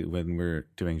already, when we're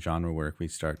doing genre work,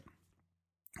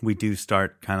 we do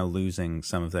start kind of losing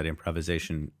some of that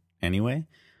improvisation anyway.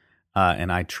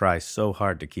 And I try so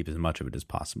hard to keep as much of it as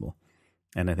possible.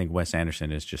 And I think Wes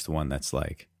Anderson is just the one that's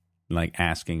like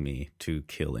asking me to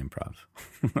kill improv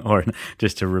or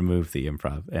just to remove the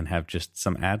improv and have just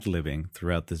some ad-libbing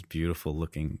throughout this beautiful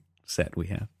looking set we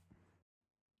have.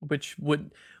 Which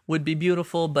would be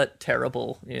beautiful, but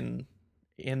terrible in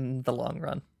the long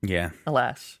run. Yeah.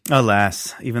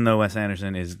 Alas, even though Wes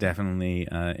Anderson is definitely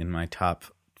in my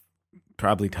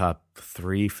probably top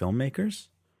 3 filmmakers,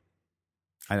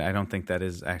 I don't think that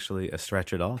is actually a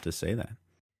stretch at all to say that.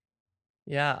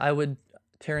 Yeah, I would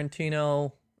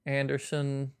Tarantino,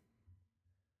 Anderson.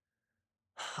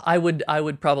 I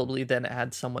would probably then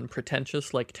add someone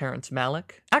pretentious like Terrence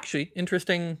Malick. Actually,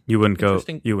 interesting. You wouldn't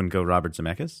go Robert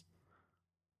Zemeckis?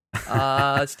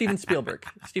 Steven Spielberg.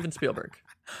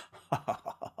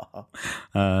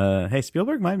 Hey,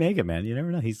 Spielberg might make it, man. You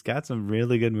never know. He's got some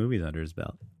really good movies under his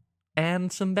belt.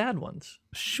 And some bad ones.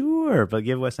 Sure, but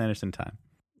give Wes Anderson time.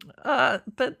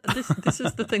 But this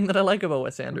is the thing that I like about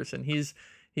Wes Anderson. He's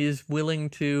willing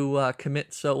to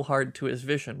commit so hard to his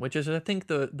vision, which is, I think,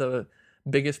 the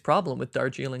biggest problem with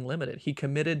Darjeeling Limited. He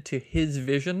committed to his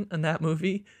vision in that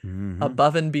movie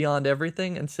above and beyond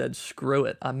everything and said, screw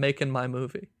it, I'm making my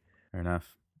movie. Fair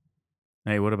enough.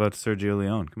 Hey, what about Sergio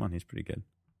Leone? Come on, he's pretty good.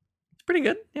 It's pretty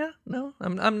good. Yeah, no,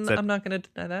 I'm not going to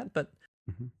deny that, but...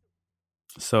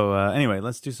 So anyway,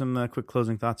 let's do some quick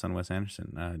closing thoughts on Wes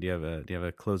Anderson. Do you have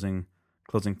a closing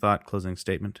thought, closing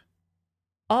statement?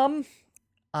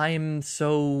 I'm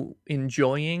so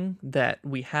enjoying that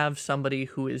we have somebody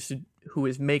who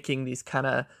is making these kind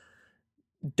of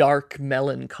dark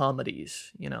melon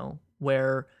comedies,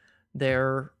 where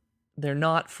they're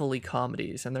not fully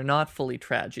comedies and they're not fully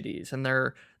tragedies and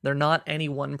they're not any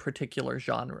one particular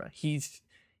genre. He's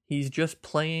just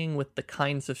playing with the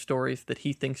kinds of stories that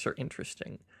he thinks are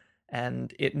interesting.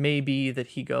 And it may be that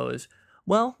he goes,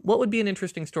 well, what would be an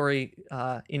interesting story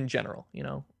in general,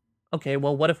 Okay,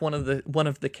 well, what if one of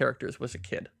the characters was a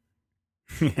kid?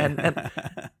 and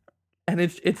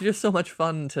it's just so much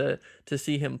fun to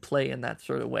see him play in that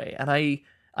sort of way. And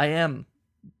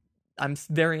I'm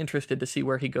very interested to see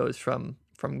where he goes from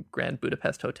Grand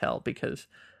Budapest Hotel, because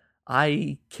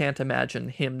I can't imagine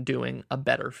him doing a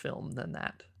better film than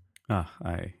that.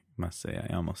 I must say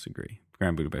I almost agree.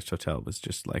 Grand Budapest Hotel was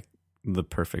just like the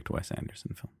perfect Wes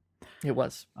Anderson film. It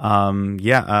was.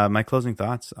 My closing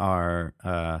thoughts are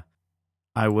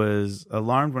I was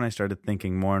alarmed when I started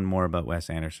thinking more and more about Wes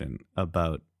Anderson,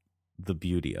 about the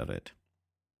beauty of it.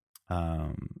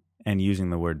 And using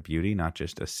the word beauty, not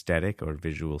just aesthetic or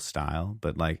visual style,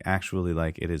 but like actually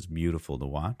like it is beautiful to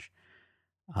watch.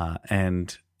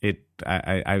 And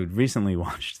I recently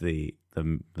watched the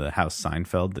How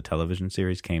Seinfeld, the television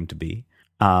series, came to be,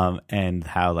 and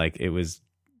how like it was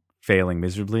failing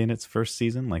miserably in its first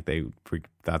season. Like they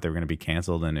thought they were going to be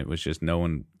canceled, and it was just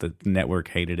the network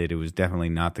hated it. It was definitely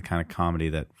not the kind of comedy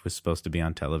that was supposed to be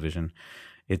on television.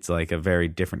 It's like a very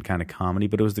different kind of comedy,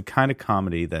 but it was the kind of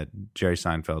comedy that Jerry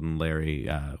Seinfeld and Larry,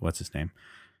 what's his name?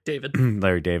 David.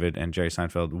 Larry David and Jerry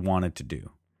Seinfeld wanted to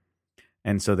do.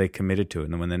 And so they committed to it.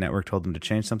 And when the network told them to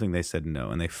change something, they said no.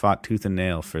 And they fought tooth and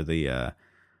nail for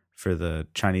the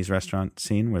Chinese restaurant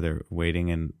scene where they're waiting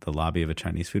in the lobby of a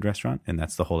Chinese food restaurant. And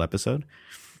that's the whole episode.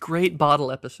 Great bottle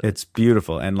episode. It's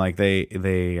beautiful. And like they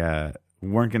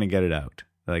weren't going to get it out.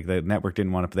 Like the network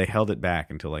didn't want it, but they held it back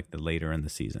until like the later in the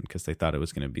season because they thought it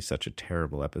was going to be such a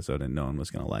terrible episode and no one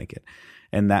was going to like it.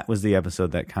 And that was the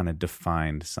episode that kind of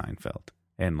defined Seinfeld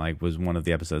and like was one of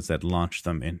the episodes that launched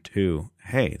them into,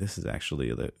 hey, this is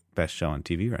actually the best show on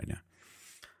TV right now.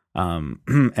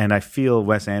 And I feel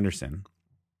Wes Anderson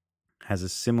has a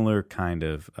similar kind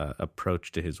of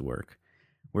approach to his work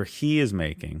where he is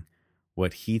making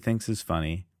what he thinks is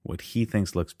funny, what he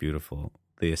thinks looks beautiful,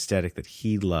 the aesthetic that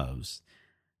he loves.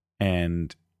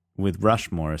 And with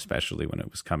Rushmore, especially when it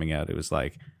was coming out, it was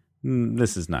like,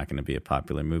 this is not going to be a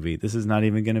popular movie. This is not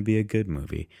even going to be a good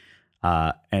movie.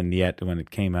 And yet when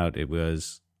it came out, it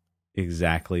was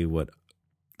exactly what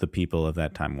the people of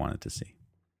that time wanted to see.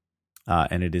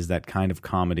 And it is that kind of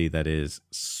comedy that is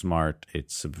smart. It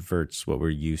subverts what we're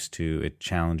used to. It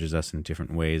challenges us in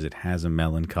different ways. It has a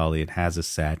melancholy. It has a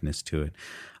sadness to it.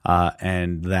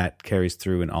 And that carries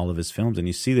through in all of his films. And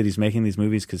you see that he's making these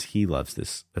movies because he loves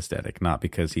this aesthetic, not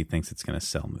because he thinks it's going to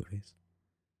sell movies.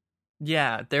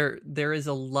 Yeah, there is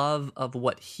a love of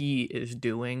what he is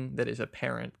doing that is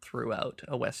apparent throughout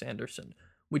a Wes Anderson,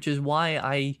 which is why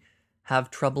I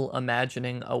have trouble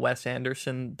imagining a Wes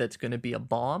Anderson that's going to be a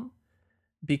bomb,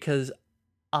 because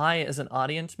I, as an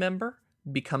audience member,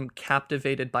 become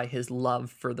captivated by his love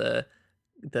for the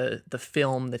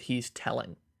film that he's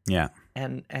telling. Yeah.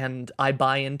 And I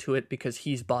buy into it because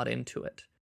he's bought into it.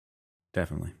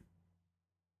 Definitely.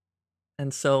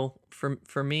 And so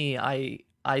for me,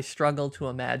 I struggle to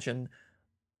imagine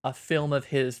a film of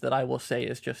his that I will say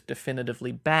is just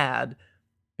definitively bad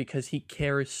because he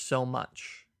cares so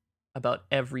much about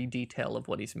every detail of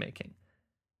what he's making.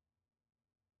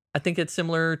 I think it's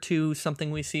similar to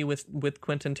something we see with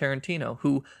Quentin Tarantino,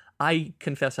 who I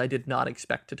confess I did not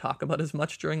expect to talk about as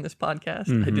much during this podcast.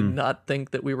 Mm-hmm. I did not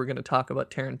think that we were going to talk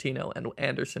about Tarantino and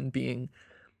Anderson being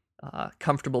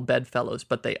comfortable bedfellows,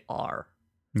 but they are.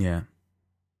 Yeah.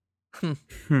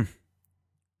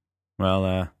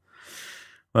 Well,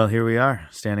 here we are,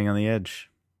 standing on the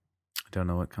edge. I don't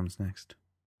know what comes next.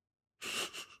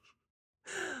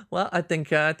 Well, I think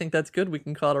that's good. We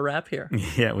can call it a wrap here.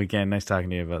 Yeah, we can. Nice talking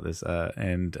to you about this.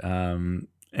 And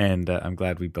I'm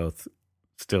glad we both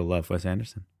still love Wes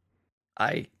Anderson.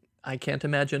 I can't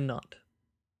imagine not.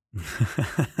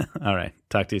 All right.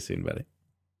 Talk to you soon, buddy.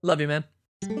 Love you, man.